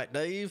heard him right,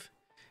 Dave.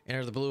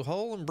 Enter the blue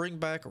hole and bring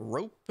back a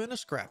rope and a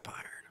scrap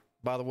iron.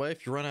 By the way,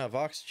 if you run out of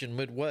oxygen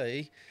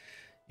midway,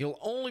 you'll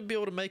only be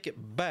able to make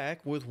it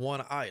back with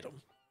 1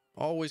 item.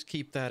 Always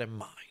keep that in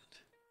mind.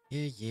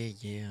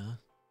 Yeah.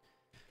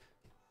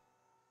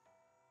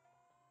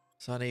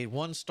 So I need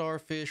 1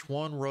 starfish,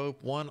 1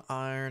 rope, 1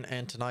 iron,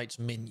 and tonight's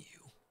menu.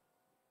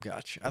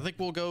 Gotcha. I think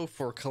we'll go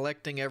for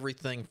collecting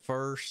everything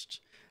first,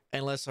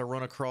 unless I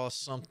run across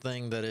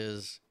something that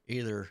is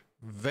either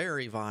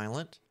very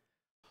violent,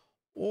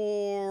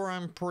 or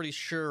I'm pretty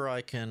sure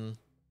I can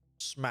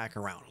smack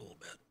around a little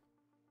bit.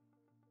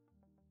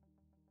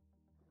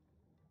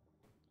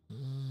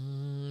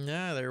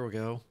 Yeah, there we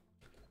go.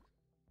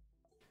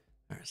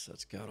 All right, so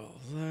that's got all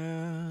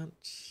that.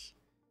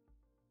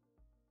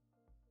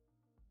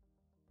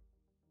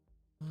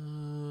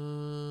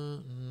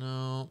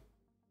 No.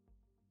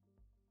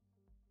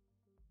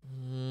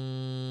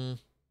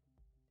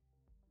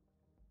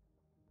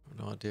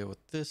 No idea what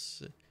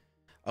this.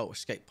 Oh,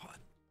 escape pod.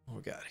 What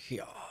we got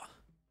here?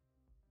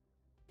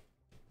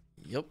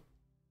 Yep.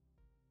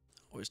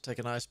 Always take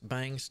a nice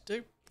bang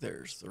stick.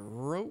 There's the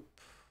rope.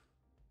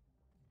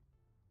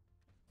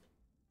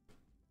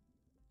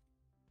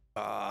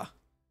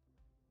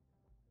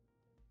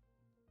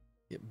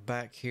 Get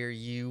back here,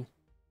 you.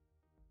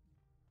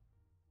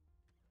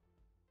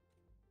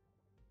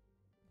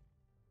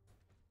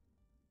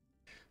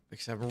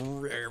 Because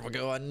there we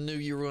go. I knew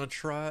you were going to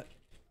try it.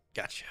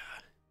 Gotcha.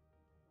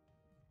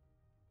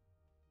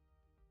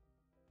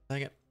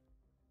 Dang it.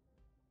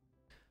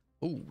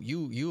 Ooh,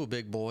 you a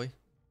big boy.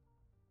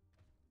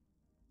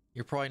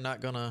 You're probably not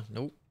gonna.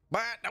 Nope.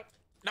 No,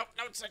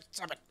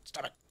 stop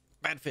it.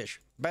 Bad fish.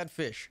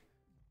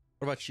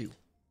 What about you?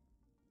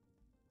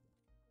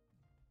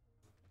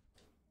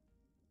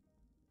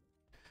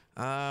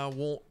 I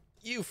want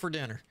you for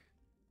dinner.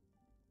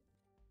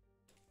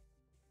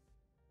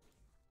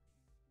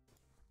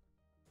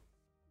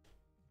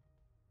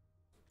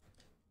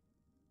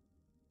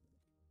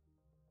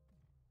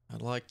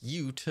 I'd like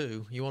you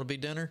too. You want to be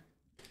dinner?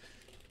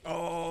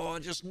 Oh, I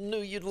just knew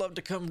you'd love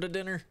to come to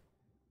dinner.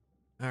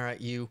 All right,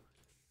 you.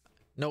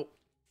 Nope.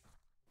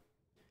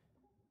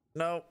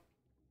 No.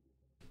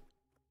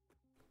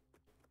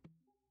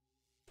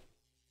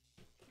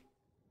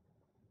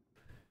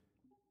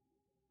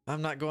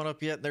 I'm not going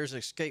up yet. There's an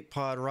escape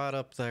pod right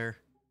up there.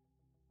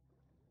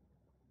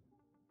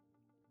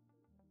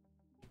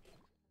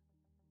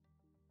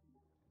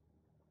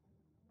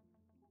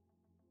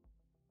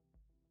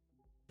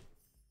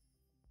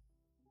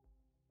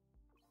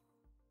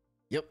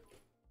 Yep.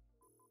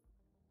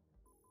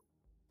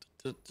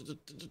 Come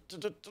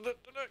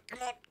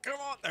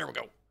on. There we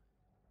go.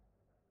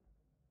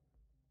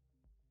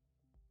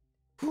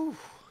 Whew.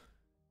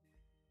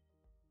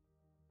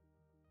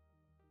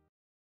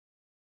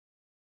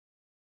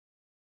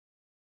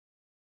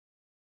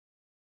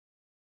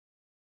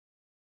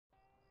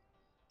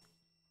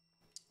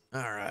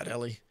 All right,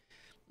 Ellie.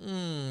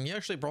 You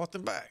actually brought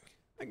them back.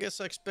 I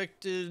guess I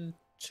expected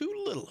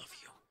too little of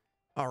you.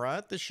 All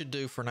right, this should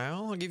do for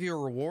now. I'll give you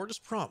a reward as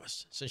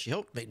promised, since you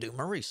helped me do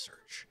my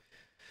research.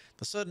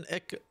 The sudden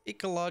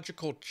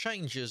ecological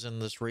changes in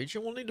this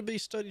region will need to be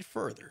studied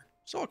further,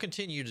 so I'll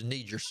continue to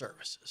need your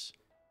services.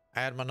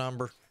 Add my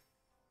number.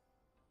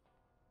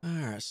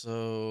 Alright,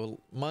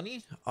 so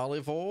money,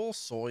 olive oil,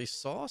 soy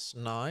sauce,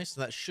 nice.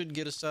 That should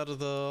get us out of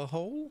the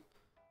hole.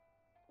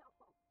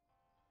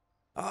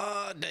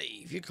 Ah,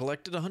 Dave, you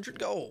collected 100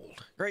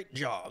 gold. Great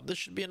job. This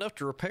should be enough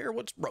to repair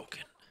what's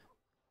broken.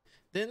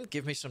 Then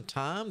give me some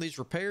time. These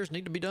repairs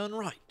need to be done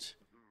right.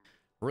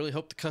 I really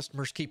hope the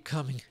customers keep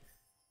coming.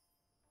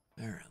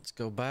 Alright, let's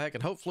go back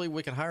and hopefully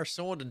we can hire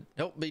someone to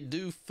help me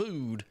do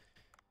food.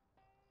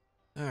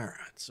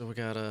 Alright, so we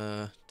got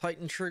a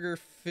Titan trigger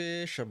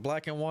fish, a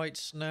black and white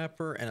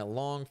snapper, and a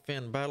long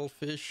fin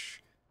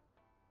battlefish.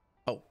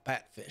 Oh,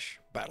 batfish.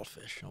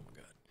 Battlefish. Oh my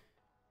god.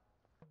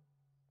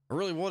 I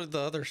really wanted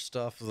the other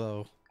stuff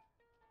though.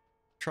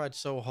 Tried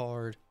so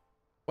hard.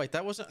 Wait,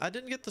 that wasn't... I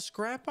didn't get the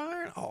scrap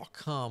iron? Oh,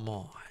 come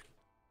on.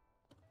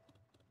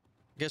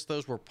 Guess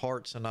those were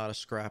parts and not a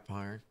scrap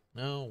iron.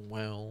 Oh,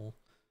 well...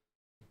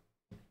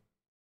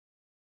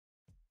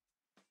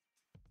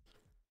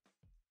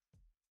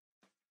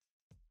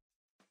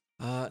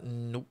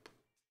 Nope.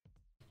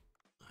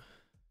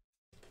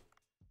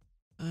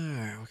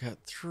 Alright, we got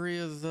 3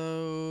 of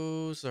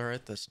those.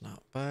 Alright, that's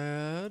not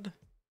bad.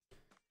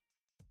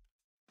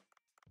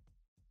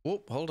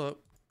 Whoop, hold up.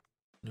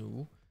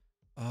 No.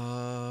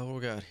 What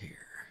we got here?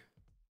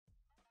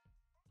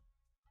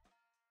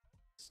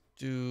 Let's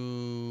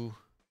do...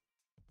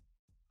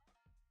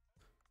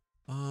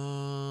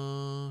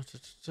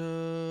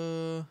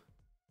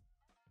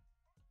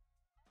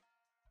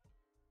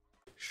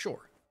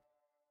 Sure.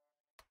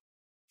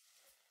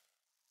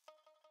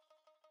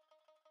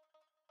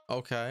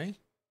 Okay.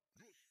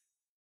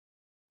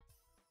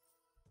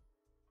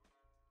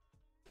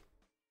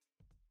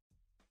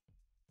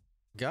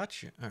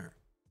 Gotcha. All right.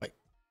 Wait.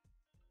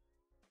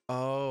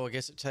 Oh, I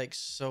guess it takes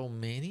so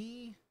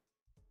many?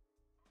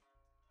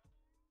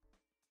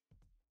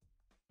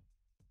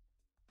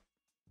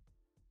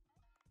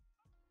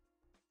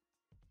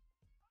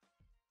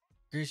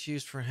 Grease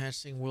used for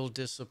enhancing will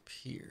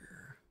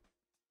disappear.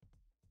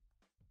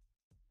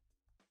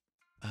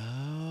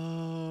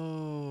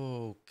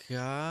 Oh,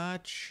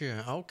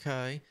 gotcha.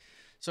 Okay.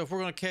 So if we're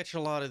going to catch a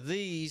lot of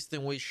these,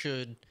 then we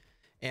should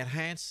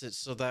enhance it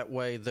so that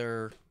way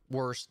they're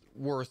worth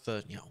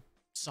you know,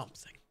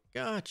 something.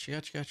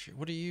 Gotcha.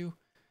 What are you?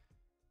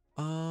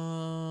 We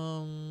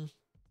only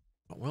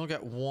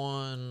got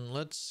one.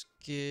 Let's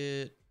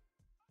get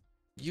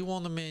you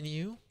on the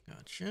menu.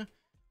 Gotcha.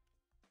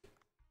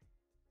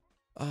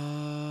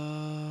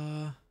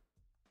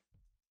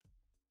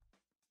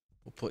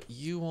 We'll put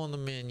you on the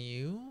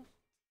menu.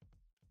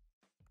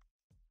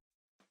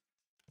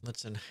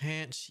 Let's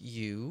enhance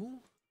you.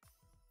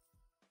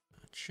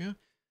 Gotcha.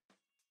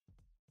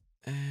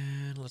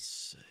 And let's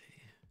see.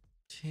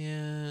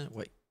 10,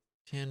 wait,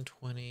 10,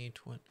 20,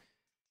 20.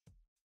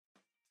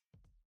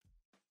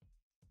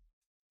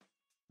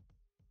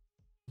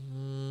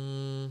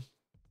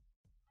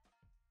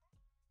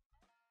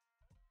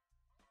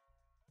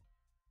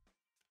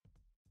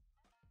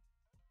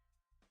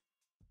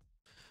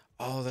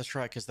 Oh, that's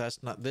right, because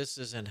that's not, this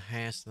is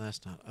enhanced and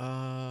that's not,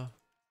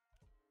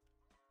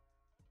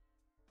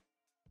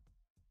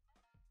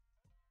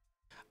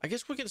 I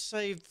guess we can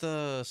save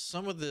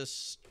some of this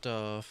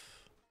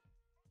stuff,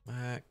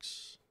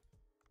 Max,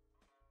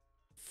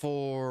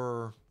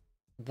 for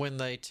when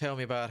they tell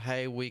me about,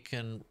 hey, we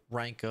can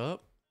rank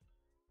up.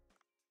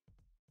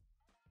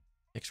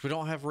 Because we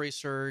don't have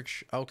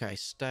research. Okay,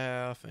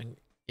 staff and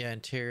yeah,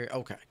 interior.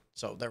 Okay,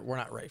 so we're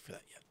not ready for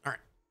that yet. All right.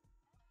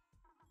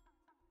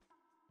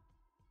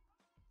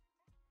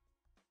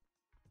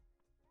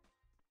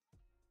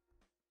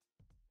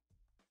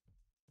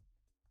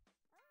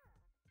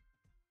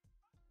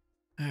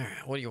 All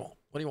right, what do you want?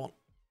 What do you want?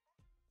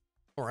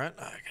 All right,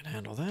 I can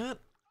handle that.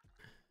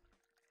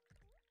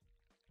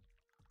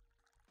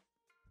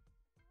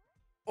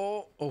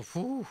 Oh,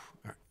 whew.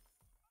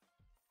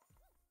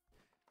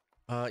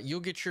 All right. You'll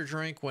get your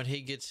drink when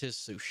he gets his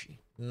sushi,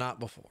 not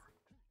before.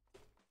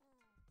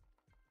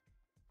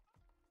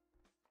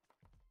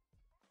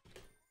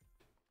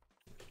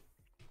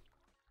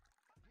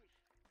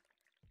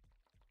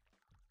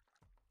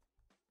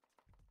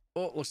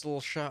 Oh, looks a little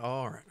shy.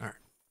 All right, all right.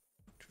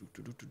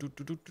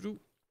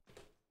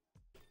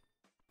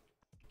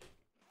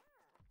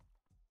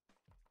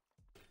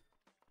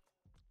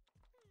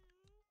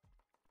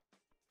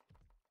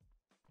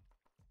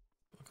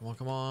 Come on,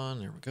 come on.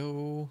 There we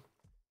go.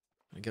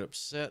 I get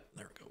upset.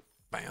 There we go.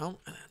 Bam.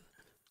 And then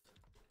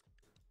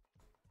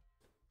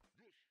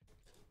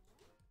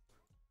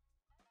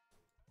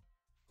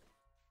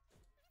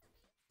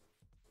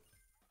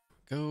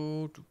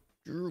go.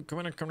 Come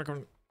on, come on, come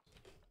on.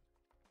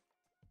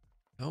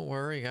 Don't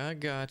worry. I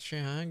got you.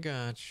 I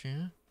got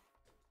you.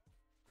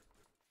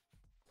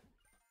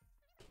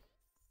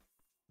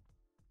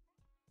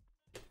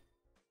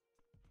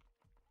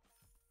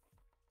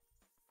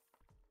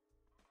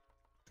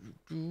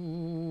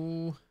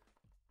 All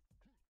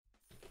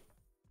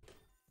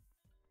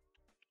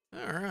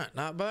right,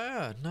 not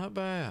bad, not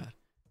bad.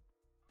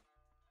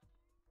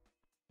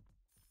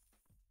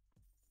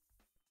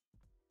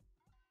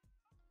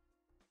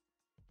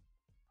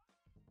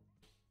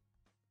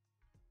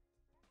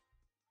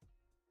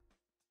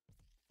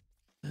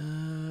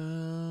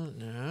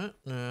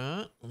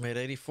 No. We made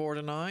 84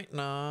 tonight.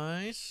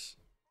 Nice.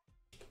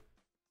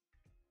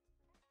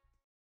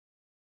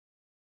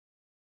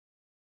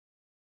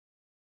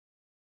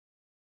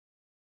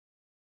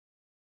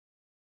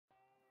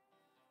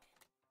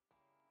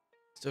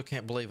 Still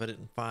can't believe I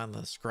didn't find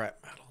the scrap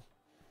metal.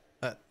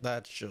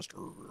 That's just. I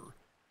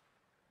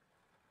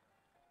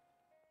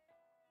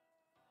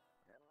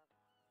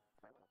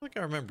think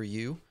I remember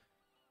you.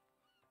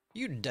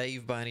 You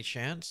Dave by any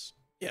chance?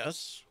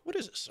 Yes. What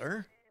is it,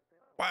 sir?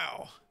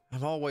 Wow.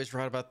 I'm always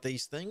right about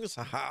these things.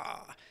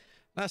 Haha.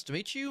 Nice to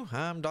meet you.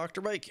 I'm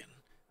Dr. Bacon.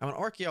 I'm an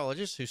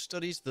archaeologist who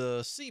studies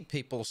the Sea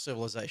People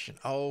civilization.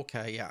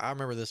 Okay, yeah, I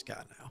remember this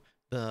guy now.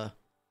 The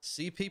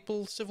Sea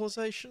People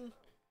civilization?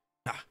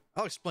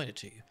 I'll explain it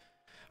to you.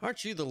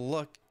 Aren't you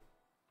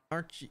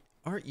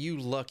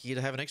lucky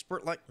to have an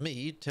expert like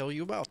me tell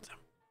you about them?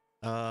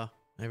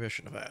 Maybe I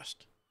shouldn't have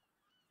asked.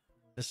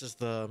 This is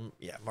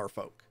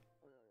Merfolk.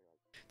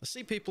 The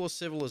Sea People of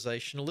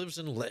civilization lives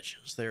in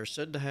legends. They are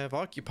said to have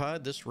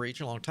occupied this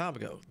region a long time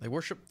ago. They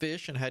worshiped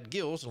fish and had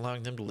gills,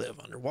 allowing them to live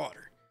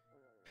underwater.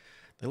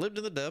 They lived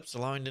in the depths,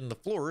 allowing them to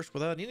flourish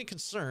without any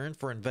concern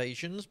for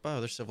invasions by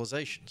other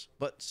civilizations.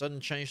 But sudden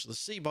change to the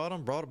sea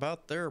bottom brought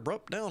about their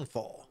abrupt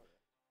downfall.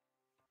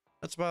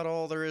 That's about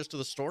all there is to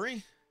the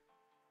story.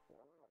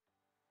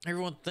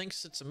 Everyone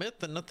thinks it's a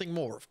myth and nothing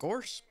more, of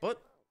course,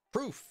 but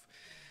proof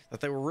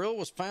that they were real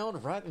was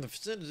found right in the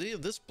vicinity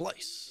of this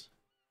place.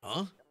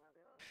 Huh?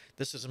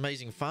 This is an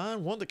amazing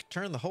find, one that could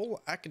turn the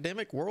whole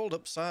academic world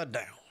upside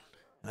down.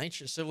 An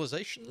ancient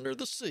civilization under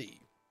the sea.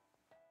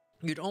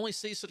 You'd only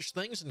see such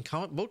things in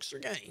comic books or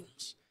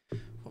games.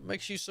 What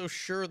makes you so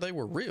sure they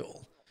were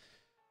real?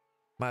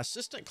 My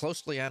assistant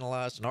closely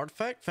analyzed an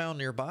artifact found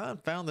nearby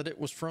and found that it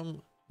was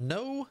from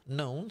no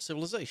known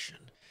civilization.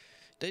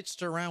 It dates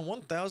to around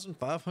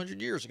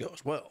 1,500 years ago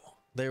as well.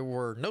 There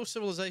were no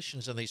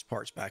civilizations in these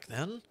parts back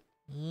then.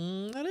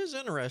 That is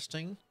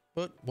interesting,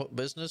 but what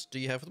business do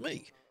you have with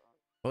me?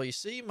 Well, you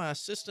see, my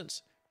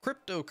assistant's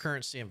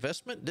cryptocurrency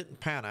investment didn't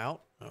pan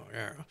out. Oh,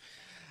 yeah.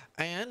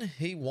 And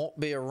he won't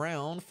be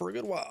around for a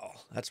good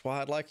while. That's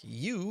why I'd like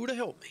you to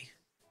help me.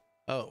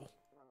 Oh.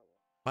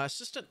 My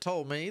assistant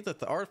told me that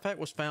the artifact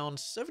was found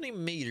 70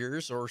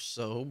 meters or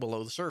so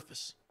below the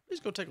surface. Please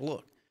go take a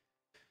look.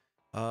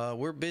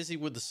 We're busy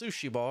with the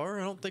sushi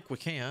bar. I don't think we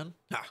can.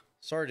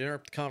 Sorry to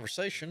interrupt the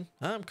conversation.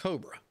 I'm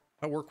Cobra.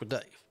 I work with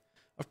Dave.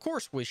 Of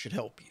course we should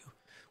help you.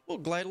 We'll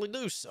gladly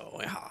do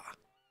so.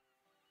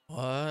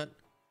 What?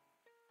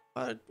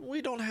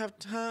 We don't have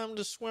time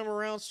to swim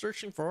around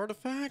searching for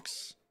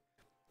artifacts?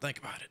 Think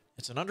about it.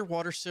 It's an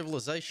underwater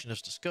civilization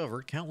is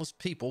discovered. Countless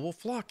people will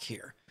flock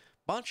here.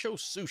 Bancho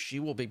Sushi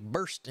will be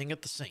bursting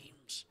at the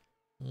seams.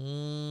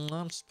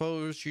 I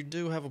suppose you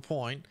do have a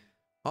point.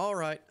 All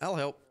right, I'll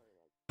help.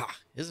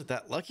 Isn't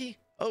that lucky?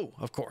 Oh,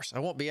 of course. I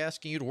won't be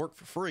asking you to work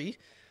for free.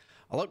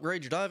 I'll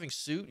upgrade your diving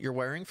suit you're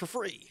wearing for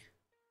free.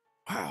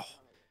 Wow.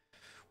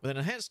 With an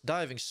enhanced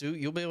diving suit,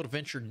 you'll be able to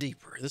venture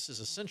deeper. This is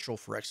essential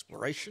for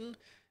exploration.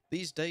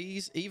 These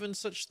days, even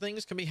such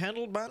things can be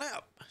handled by an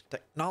app.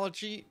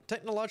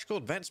 Technological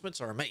advancements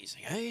are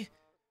amazing, eh?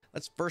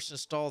 Let's first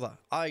install the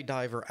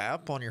iDiver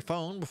app on your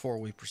phone before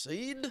we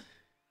proceed.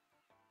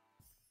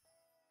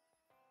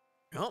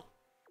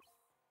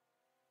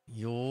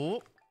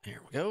 There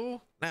we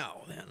go.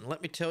 Now then,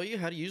 let me tell you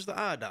how to use the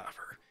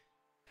iDiver.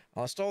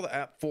 I'll install the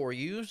app for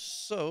you,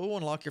 so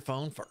unlock your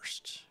phone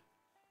first.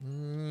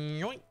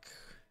 Yoink.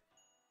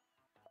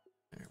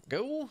 There we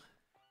go.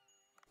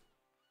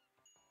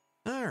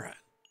 All right.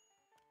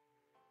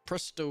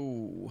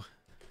 Presto.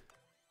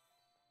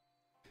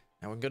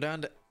 Now we can go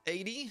down to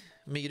 80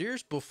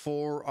 meters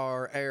before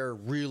our air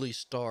really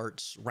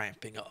starts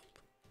ramping up.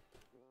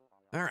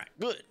 All right,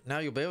 good. Now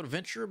you'll be able to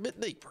venture a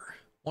bit deeper.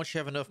 Once you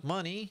have enough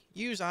money,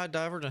 use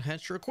iDiver to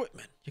enhance your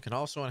equipment. You can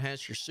also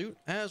enhance your suit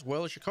as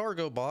well as your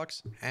cargo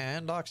box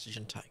and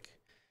oxygen tank.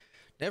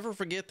 Never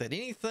forget that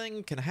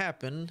anything can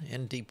happen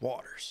in deep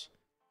waters.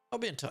 I'll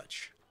be in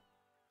touch.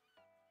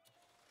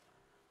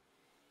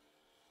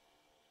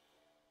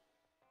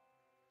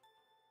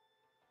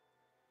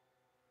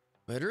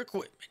 Better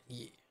equipment,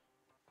 yeah.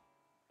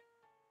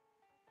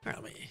 All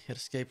right, let me hit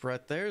escape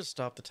right there to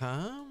stop the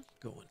time.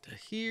 Go into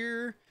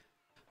here.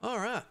 All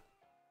right.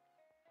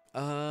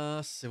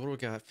 Let's see, what do we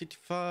got?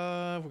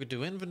 55. We could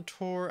do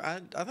inventory.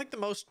 I think the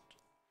most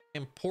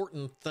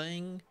important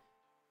thing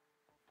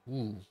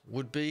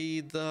would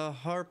be the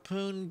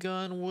harpoon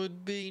gun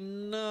would be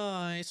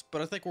nice,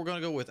 but I think we're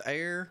going to go with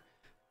air.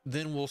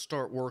 Then we'll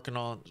start working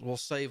on, we'll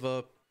save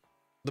up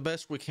the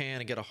best we can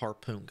and get a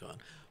harpoon gun.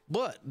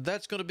 But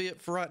that's going to be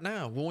it for right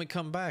now. When we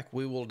come back,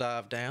 we will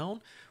dive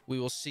down. We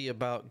will see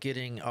about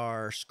getting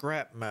our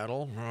scrap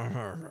metal.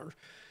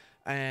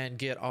 and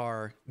get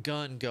our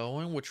gun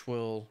going, which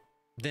will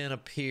then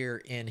appear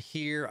in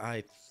here.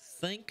 I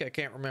think, I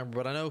can't remember,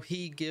 but I know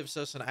he gives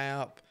us an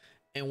app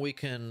and we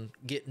can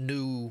get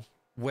new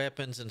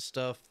weapons and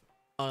stuff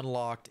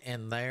unlocked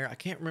in there. I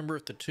can't remember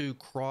if the two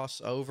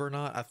cross over or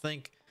not. I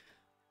think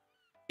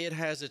it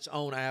has its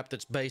own app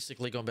that's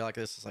basically going to be like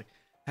this. It's like,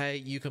 hey,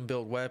 you can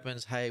build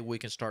weapons. Hey, we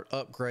can start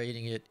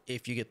upgrading it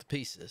if you get the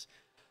pieces.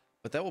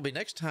 But that will be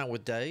next time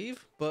with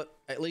Dave. But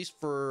at least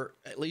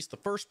the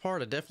first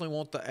part, I definitely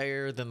want the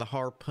air, then the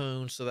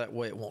harpoon, so that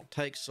way it won't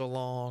take so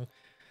long.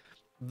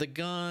 The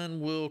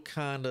gun will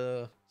kind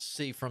of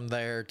see from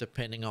there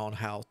depending on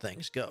how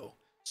things go.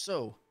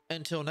 So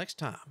until next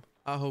time,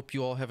 I hope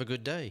you all have a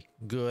good day,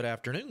 good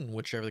afternoon,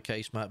 whichever the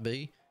case might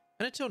be.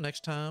 And until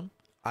next time,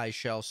 I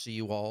shall see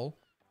you all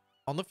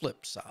on the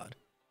flip side.